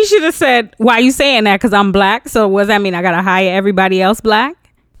 He should have said, why you saying that? Because I'm black. So what does that mean? I got to hire everybody else black?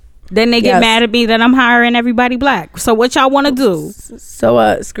 Then they get mad at me that I'm hiring everybody black. So what y'all want to do?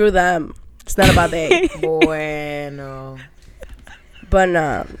 So screw them. It's not about they. Bueno. But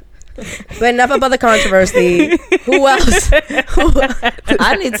enough about the controversy. Who else?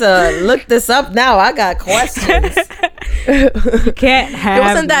 I need to look this up now. I got questions. You can't have it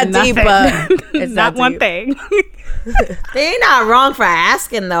wasn't that nothing. deep, but it's not that one deep. thing. They ain't not wrong for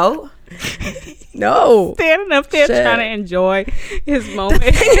asking though. No. Standing up there Shit. trying to enjoy his moment.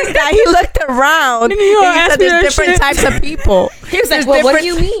 The thing is that he looked around and he said there's different types of people. He was like, well, what do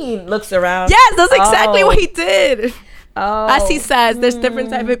you mean? Looks around. Yes, that's exactly what he did. Oh. As he says, there's different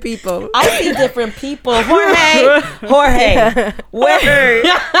type of people. I see different people. Jorge. Where?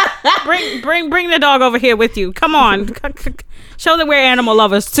 Bring the dog over here with you. Come on. Show that we're animal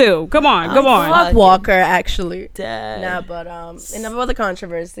lovers too. Come on. Fuck Walker, actually. Dead. Nah, but enough about the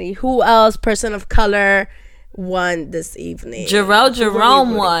controversy. Who else, person of color, won this evening? Jarrell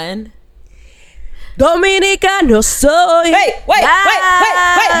Jerome won. Dominicano soy. Hey, wait.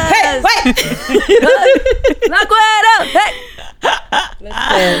 La cuero. Hey.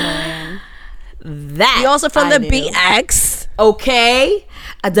 Listen. That. He also from I the knew. BX. Okay.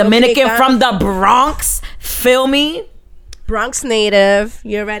 A Dominican Dominicano. from the Bronx. Feel me? Bronx native.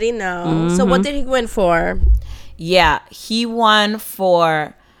 You already know. Mm-hmm. So what did he win for? Yeah, he won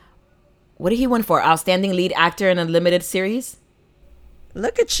for. What did he win for? Outstanding lead actor in a limited series.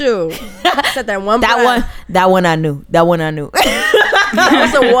 Look at you. Said that one That breath. one I knew. That That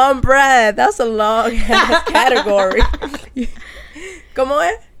was a one breath. That's a long category. Come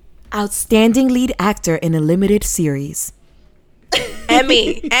on. Outstanding lead actor in a limited series.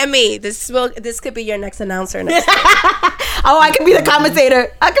 Emmy. This could be your next announcer next time. Oh, I can be the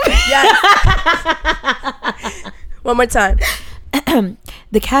commentator. Yes. One more time.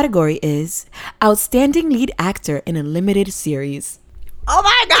 The category is Outstanding Lead Actor in a Limited Series. Oh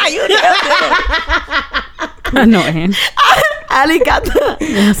my God, you nailed it. Annoying. Ali got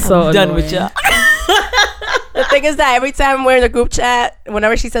the. So I'm done annoying. with y'all. The thing is that every time we're in the group chat,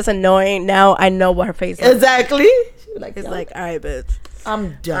 whenever she says annoying, now I know what her face is. Exactly. Like, It's yo, like, all right, bitch.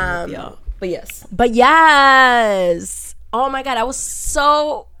 I'm done with y'all. But yes. But yes. Oh my God, I was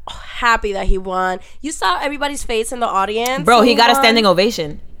so happy that he won. You saw everybody's face in the audience. Bro, when he got a won? standing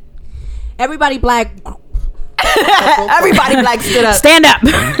ovation. Everybody black. Everybody black stood up. Stand up.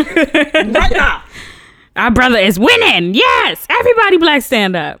 Right now. Our brother is winning. Yes. Everybody black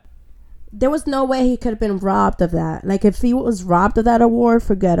stand up. There was no way he could have been robbed of that. Like, if he was robbed of that award,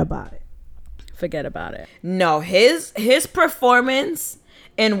 forget about it. Forget about it. No, his performance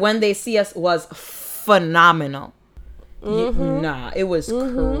in When They See Us was phenomenal. Nah, it was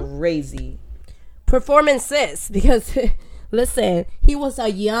crazy. Performances, because listen, he was a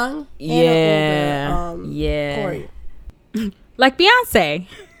young and older, Yeah. Corey. Like Beyonce.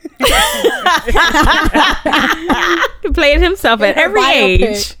 He played himself at her every biopic.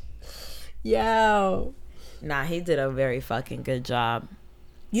 age. Yo, Nah, he did a very fucking good job.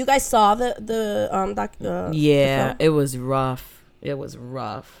 you guys saw the Yeah, film? it was rough. It was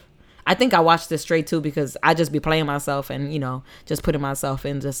rough. I think I watched this straight too because I just be playing myself and, you know, just putting myself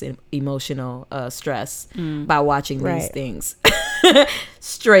in just emotional stress by watching these Right. things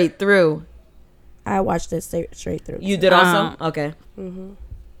straight through. I watched it straight through. You did also? Okay.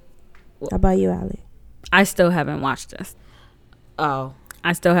 How about you, Ali? I still haven't watched this. Oh,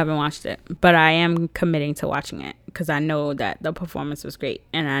 I still haven't watched it, but I am committing to watching it because I know that the performance was great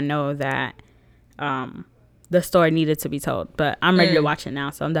and I know that the story needed to be told. But I'm ready to watch it now,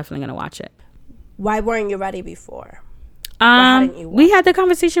 so I'm definitely gonna watch it. Why weren't you ready before? How didn't you We watch had the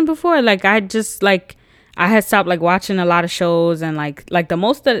conversation before. Like I just like I had stopped like watching a lot of shows and like the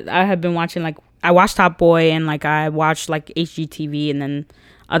most that I have been watching, like I watched Top Boy and like I watched like HGTV, and then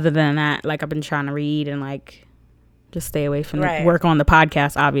other than that, like I've been trying to read and like just stay away from Right. the work on the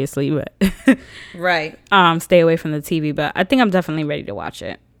podcast, obviously, but right. stay away from the TV. But I think I'm definitely ready to watch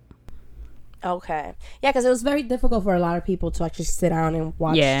it. Okay. Yeah, because it was very difficult for a lot of people to actually sit down and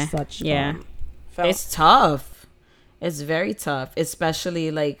watch such films. It's tough. It's very tough,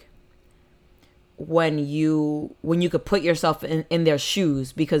 especially like when you could put yourself in their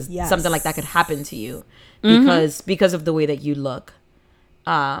shoes, because Yes. something like that could happen to you because of the way that you look.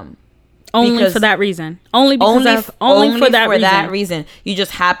 Only Because- for that reason. Only because only for that reason. You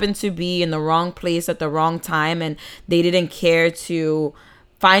just happened to be in the wrong place at the wrong time, and they didn't care to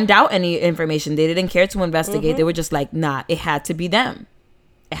find out any information. They didn't care to investigate. They were just like, nah, it had to be them.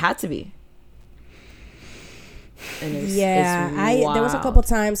 It had to be. And it's There was a wild. couple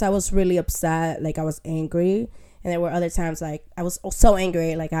times I was really upset, like I was angry, and there were other times like I was so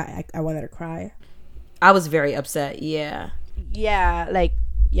angry, like I wanted to cry. I was very upset. Yeah. Yeah, like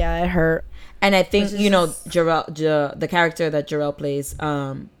it hurt. And I think, you know, the character that Jarrell plays,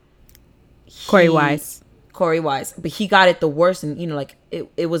 Corey Wise. Corey Wise, but he got it the worst, and you know, like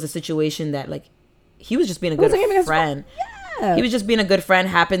it was a situation that like he was just being a good wasn't even his friend. Yeah. He was just being a good friend,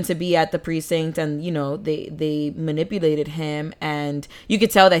 happened to be at the precinct, and you know, they manipulated him, and you could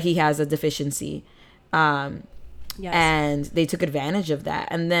tell that he has a deficiency. Yes. And they took advantage of that,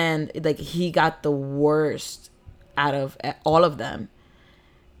 and then like he got the worst out of all of them,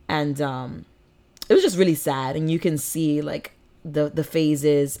 and it was just really sad. And you can see like the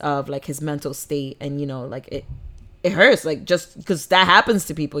phases of like his mental state, and you know, like it hurts, like just because that happens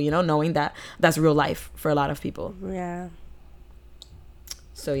to people, you know, knowing that that's real life for a lot of people. Yeah.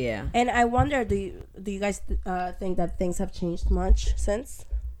 So yeah. And I wonder, do you guys think that things have changed much since?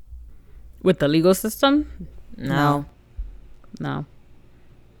 With the legal system? No. No.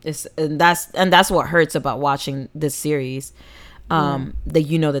 And that's what hurts about watching this series, that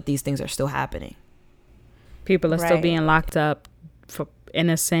you know that these things are still happening. People are still Right. being locked up for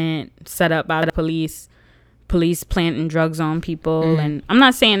innocent, set up by the police planting drugs on people. And I'm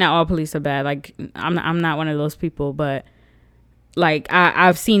not saying that all police are bad. Like I'm not one of those people, but like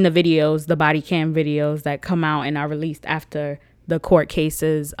I've seen the videos, the body cam videos that come out and are released after the court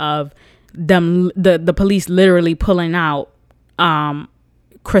cases of them, the police literally pulling out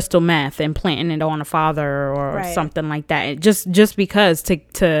crystal meth and planting it on a father or Right. something like that, just because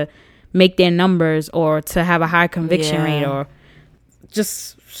to make their numbers or to have a high conviction Yeah. rate or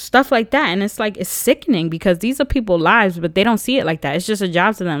just stuff like that. And it's like, it's sickening because these are people's lives, but they don't see it like that. It's just a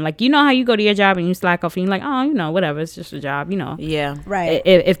job to them. Like, you know how you go to your job and you slack off and you're like, oh, you know, whatever, it's just a job, you know. Yeah. Right.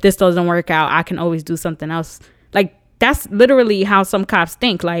 If this doesn't work out, I can always do something else. Like, that's literally how some cops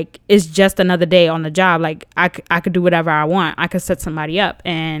think. Like, it's just another day on the job. Like, I could do whatever I want. I could set somebody up,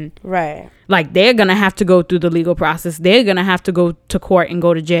 and Right. like, they're gonna have to go through the legal process. They're gonna have to go to court and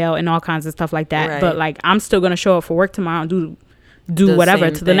go to jail and all kinds of stuff like that. Right. But like, I'm still gonna show up for work tomorrow and do The whatever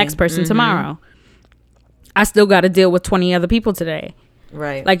same to the next thing. person tomorrow. I still got to deal with 20 other people today.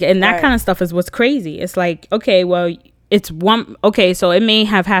 Right. Like, and that Right. kind of stuff is what's crazy. It's like, okay, well, it's one. Okay, so it may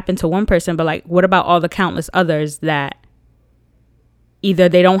have happened to one person, but like, what about all the countless others that either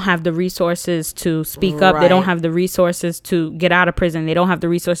they don't have the resources to speak up, they don't Right. have the resources to get out of prison, they don't have the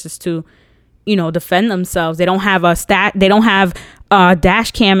resources to, you know, defend themselves. They don't have they don't have a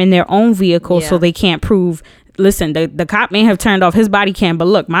dash cam in their own vehicle, so Yeah. they can't prove. Listen, the cop may have turned off his body cam, but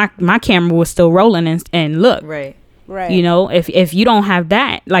look, my camera was still rolling, and look, Right. Right. you know, if you don't have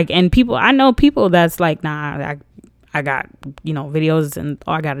that, like, and people, I know people that's like, nah, I got, you know, videos, and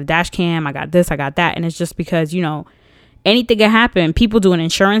I got a dash cam, I got this, I got that, and it's just because, you know, anything can happen. People do an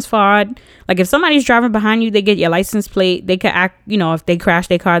insurance fraud. Like, if somebody's driving behind you, they get your license plate, they could act, you know, if they crash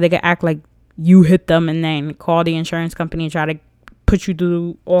their car, they could act like you hit them, and then call the insurance company and try to put you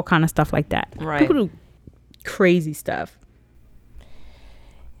through all kind of stuff like that. Right. People do crazy stuff.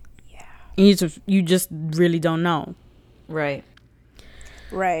 Yeah. And you just really don't know. Right.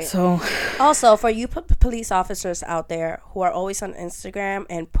 Right. So Also, for you police officers out there who are always on Instagram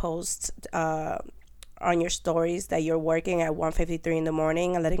and post on your stories that you're working at 1:53 in the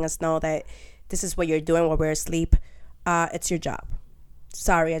morning and letting us know that this is what you're doing while we're asleep, it's your job.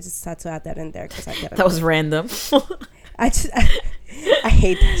 Sorry, I just had to add that in there because I get it. That was random. I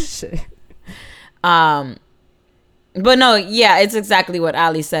hate that shit. But no, yeah, it's exactly what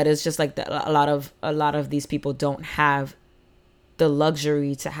Ali said. It's just like a lot of these people don't have the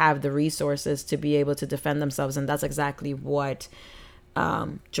luxury to have the resources to be able to defend themselves, and that's exactly what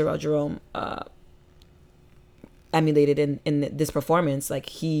Jarrell Jerome emulated in this performance.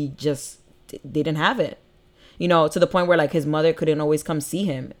 Like, they didn't have it, you know, to the point where like his mother couldn't always come see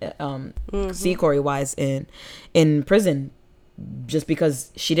him, see Corey Wise in prison, just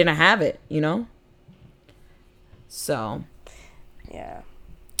because she didn't have it, you know. So Yeah.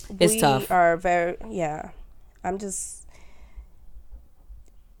 It's we tough. are very, yeah. I'm just,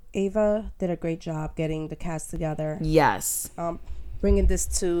 Ava did a great job getting the cast together, yes, bringing this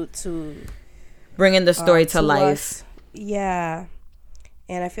to bringing the story to life. us. Yeah.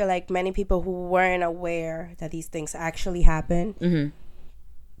 And I feel like many people who weren't aware that these things actually happen Mm-hmm.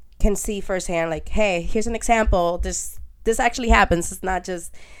 can see firsthand, like, hey, here's an example. This actually happens. It's not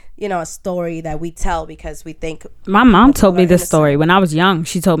just, you know, a story that we tell because we think. my mom told me are this innocent. story when I was young.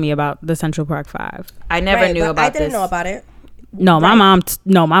 She told me about the Central Park 5. I never Right, knew but about I didn't this. know about it. No, my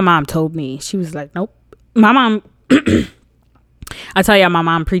Right. mom told me. She was like, nope. My mom, I tell you, my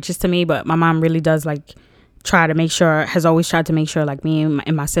mom preaches to me, but my mom really does like has always tried to make sure like me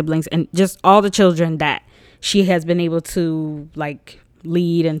and my siblings and just all the children that she has been able to like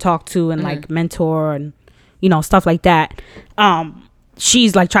lead and talk to and like mentor and, you know, stuff like that.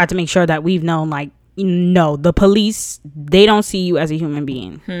 She's like tried to make sure that we've known, like, no, the police, they don't see you as a human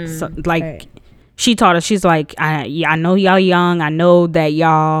being. So like, Right. she taught us, she's like, I know y'all young, I know that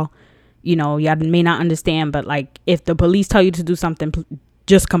y'all, you know, y'all may not understand, but like, if the police tell you to do something,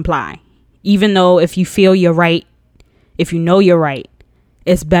 just comply. Even though if you feel you're right, if you know you're right,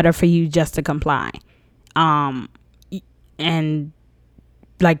 it's better for you just to comply. And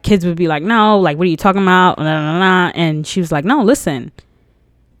like, kids would be like, no, like, what are you talking about? And she was like, no, listen,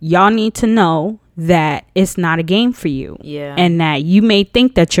 y'all need to know that it's not a game for you. Yeah. And that you may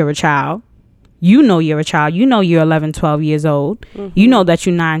think that you're a child. You know you're a child. You know you're 11, 12 years old. You know that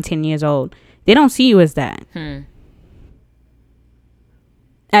you're 9, 10 years old. They don't see you as that.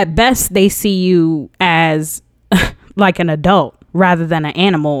 At best, they see you as like an adult rather than an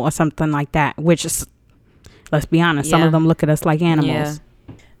animal or something like that, which is, let's be honest, some Yeah. of them look at us like animals.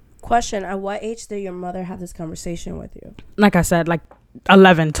 Yeah. Question: at what age did your mother have this conversation with you? Like I said, like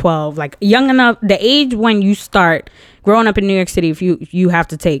 11, 12, like young enough, the age when you start growing up in New York City, if you have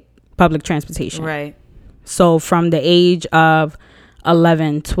to take public transportation. Right. So from the age of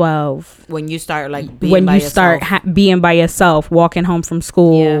 11, 12, When you start like being when by you yourself. start being by yourself, walking home from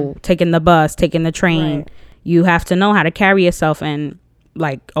school, Yeah. taking the bus, taking the train, Right. you have to know how to carry yourself and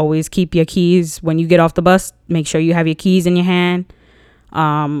like always keep your keys when you get off the bus. Make sure you have your keys in your hand.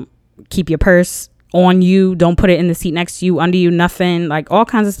 Keep your purse on you. Don't put it in the seat next to you, under you, nothing, like all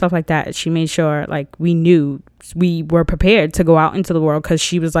kinds of stuff like that. She made sure like we knew we were prepared to go out into the world, because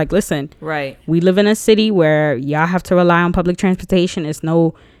she was like, listen, Right. we live in a city where y'all have to rely on public transportation. It's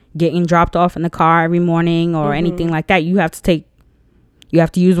no getting dropped off in the car every morning or anything like that. You have to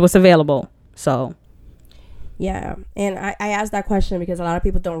use what's available. So Yeah, and I asked that question because a lot of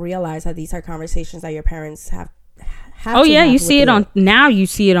people don't realize that these are conversations that your parents have Oh to yeah, have you see with it on now. You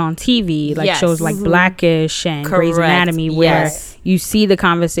see it on TV, like Yes. shows like Blackish and Grey's Correct. Anatomy, where Yes. you see the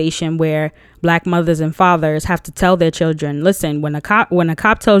conversation where black mothers and fathers have to tell their children, "Listen, when a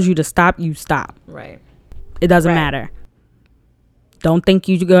cop tells you to stop, you stop. Right. It doesn't Right. matter. Don't think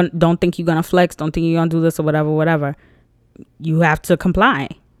you're gonna flex. Don't think you're gonna do this or whatever. You have to comply."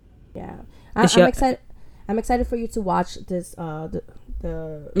 Yeah, It's I'm your- excited. I'm excited for you to watch this.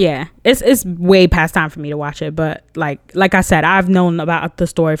 The Yeah, it's way past time for me to watch it, but like I said, I've known about the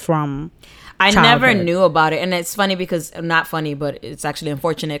story from I never childhood. knew about it, and it's funny because not funny, but it's actually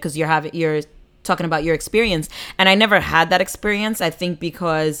unfortunate because you're talking about your experience, and I never had that experience. I think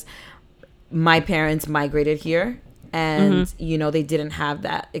because my parents migrated here, and you know they didn't have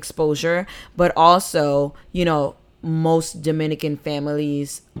that exposure, but also you know most Dominican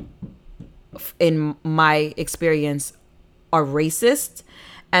families, in my experience, are racist,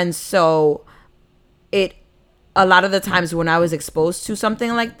 and so it a lot of the times when I was exposed to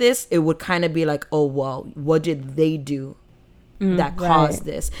something like this, it would kind of be like, oh well, what did they do that caused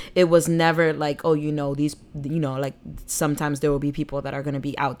this? It was never like, oh, you know, these, you know, like sometimes there will be people that are going to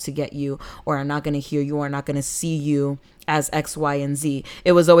be out to get you or are not going to hear you or are not going to see you as X, Y, and Z.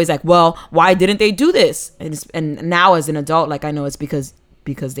 It was always like, well, why didn't they do this? And now as an adult, like I know it's because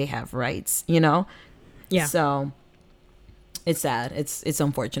they have rights, you know? Yeah. So it's sad. It's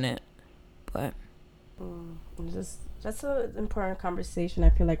unfortunate, but just an important conversation.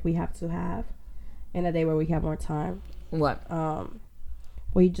 I feel like we have to have in a day where we have more time. what?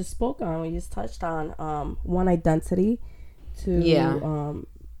 We just spoke on. We just touched on one identity.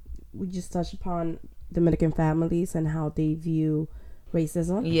 We just touched upon Dominican families and how they view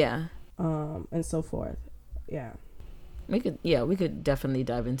racism. Yeah. And so forth. Yeah. We could definitely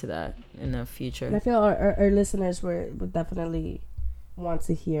dive into that in the future. And I feel our listeners would definitely want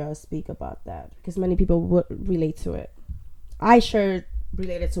to hear us speak about that because many people would relate to it. I sure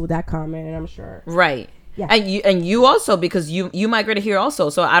related to that comment, and I'm sure. Right. Yeah. And you also, because you migrated here also.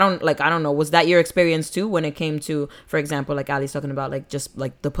 So I don't know. Was that your experience too when it came to, for example, like Ali's talking about, like just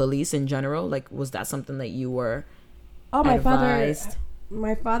like the police in general? Like, was that something that you were advised?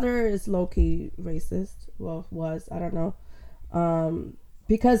 My father is low-key racist. Well, was, I don't know.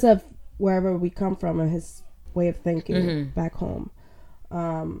 Because of wherever we come from and his way of thinking back home.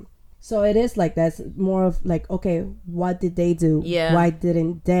 So it is like that's more of like, okay, what did they do? Yeah. Why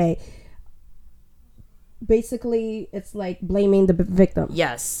didn't they? Basically, it's like blaming the victim.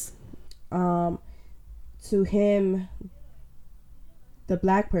 Yes. To him, the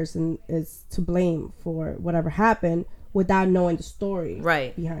black person is to blame for whatever happened without knowing the story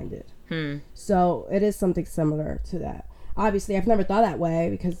Right. behind it. So it is something similar to that. Obviously, I've never thought that way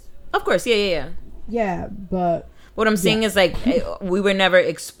because, Of course. Yeah. yeah, but What I'm saying is like we were never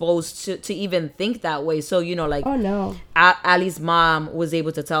exposed to even think that way. So, you know, like oh no. Ali's mom was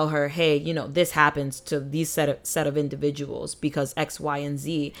able to tell her, hey, you know, this happens to these set of individuals because X, Y, and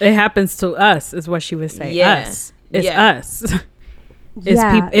Z. It happens to us, is what she would say. Yeah. Us. It's Yeah. us.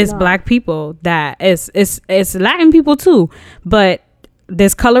 It's black people that it's Latin people too, but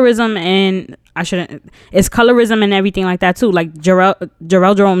there's colorism and it's colorism and everything like that too. Like Jarrell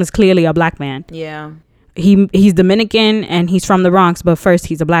Jerome is clearly a black man. Yeah. He's Dominican and he's from the Bronx, but first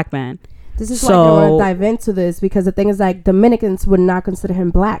he's a black man. This is why I want to dive into this because the thing is like Dominicans would not consider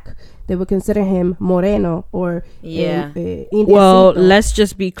him black. They would consider him moreno or indiecito. Well, let's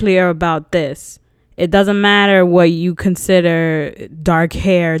just be clear about this. It doesn't matter what you consider dark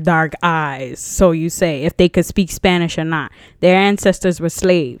hair, dark eyes. So you say if they could speak Spanish or not. Their ancestors were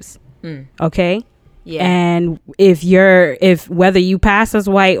slaves. Okay? Yeah. And if whether you pass as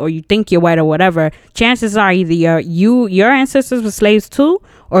white or you think you're white or whatever, chances are either your ancestors were slaves too,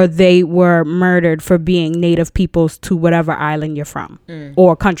 or they were murdered for being native peoples to whatever island you're from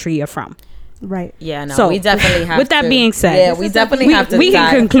or country you're from. Right. Yeah, no, So, we definitely have with that to, being said, yeah, we definitely have to we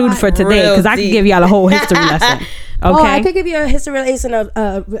can dive conclude for today because I can real give y'all a whole history lesson. Okay. Oh, I could give you a history lesson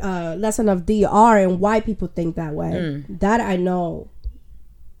of lesson of DR and why people think that way. That I know.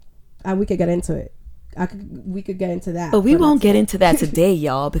 We could get into it. We could get into that. But we won't get into that today,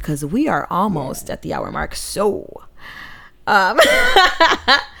 y'all, because we are almost at the hour mark. So,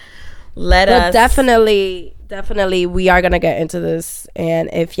 let us Definitely, we are gonna get into this, and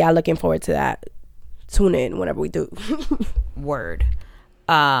if y'all looking forward to that, tune in whenever we do. word.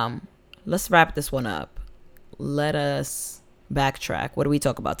 Let's wrap this one up. Let us backtrack. What do we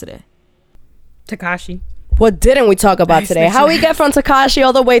talk about today? Tekashi. What didn't we talk about today? How we get from Tekashi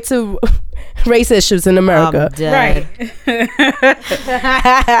all the way to race issues in America. I'm dead.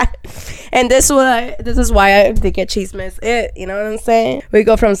 And this is why I think Chisme is it. You know what I'm saying? We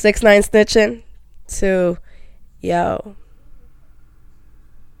go from 6ix9ine snitching to, yo,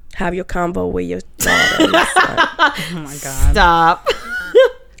 have your combo with your daughter. And your son. Oh my god. Stop.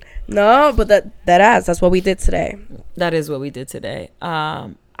 No, but that's what we did today. That is what we did today.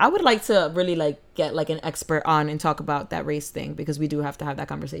 I would like to really like get like an expert on and talk about that race thing, because we do have to have that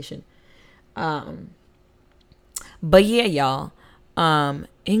conversation. But yeah, y'all.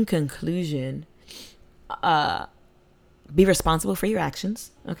 In conclusion, be responsible for your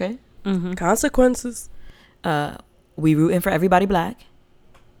actions. Okay. Consequences. We rooting for everybody black.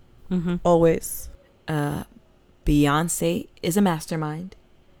 Always. Beyonce is a mastermind.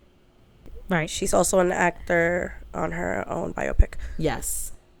 Right. She's also an actor on her own biopic.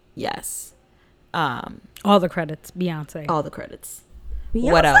 Yes. All the credits. Beyonce. All the credits.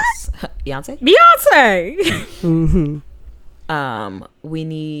 Beyonce? What else? Beyonce? Beyonce. We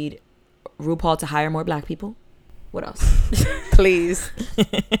need RuPaul to hire more black people. What else? Please.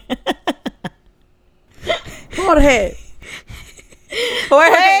 Jorge.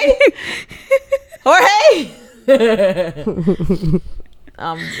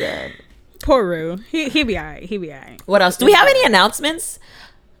 I'm dead. Poor Ru. He be alright. What else? Do we have any announcements?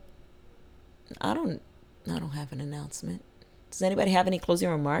 I don't have an announcement. Does anybody have any closing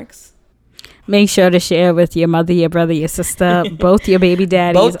remarks? Make sure to share with your mother, your brother, your sister, both your baby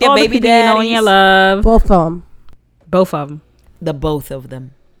daddies, Both your all baby the people you know and you daddies. love. Both of them. Both of them. The both of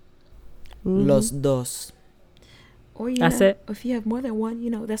them. Los dos. Or That's it. If you have more than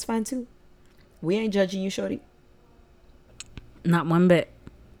one, that's fine too. We ain't judging you, shorty. Not one bit.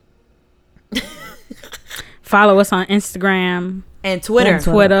 Follow us on Instagram And Twitter. and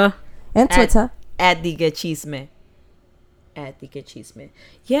Twitter. And Twitter. At the Good Chisme.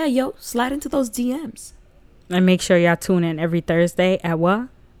 Yeah, yo, slide into those DMs. And make sure y'all tune in every Thursday at what?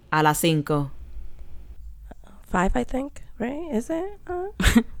 A las 5. 5, I think. Right? Is it?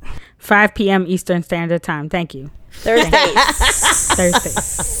 5 p.m. Eastern Standard Time. Thank you. Thursdays.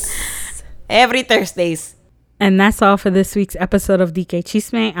 Every Thursdays. And that's all for this week's episode of DK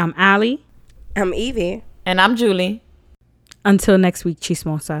Chisme. I'm Ali. I'm Evie. And I'm Julie. Until next week,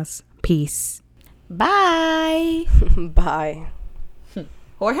 Chismosas. Peace. Bye. Bye.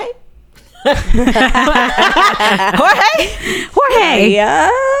 Jorge? Jorge! Yeah.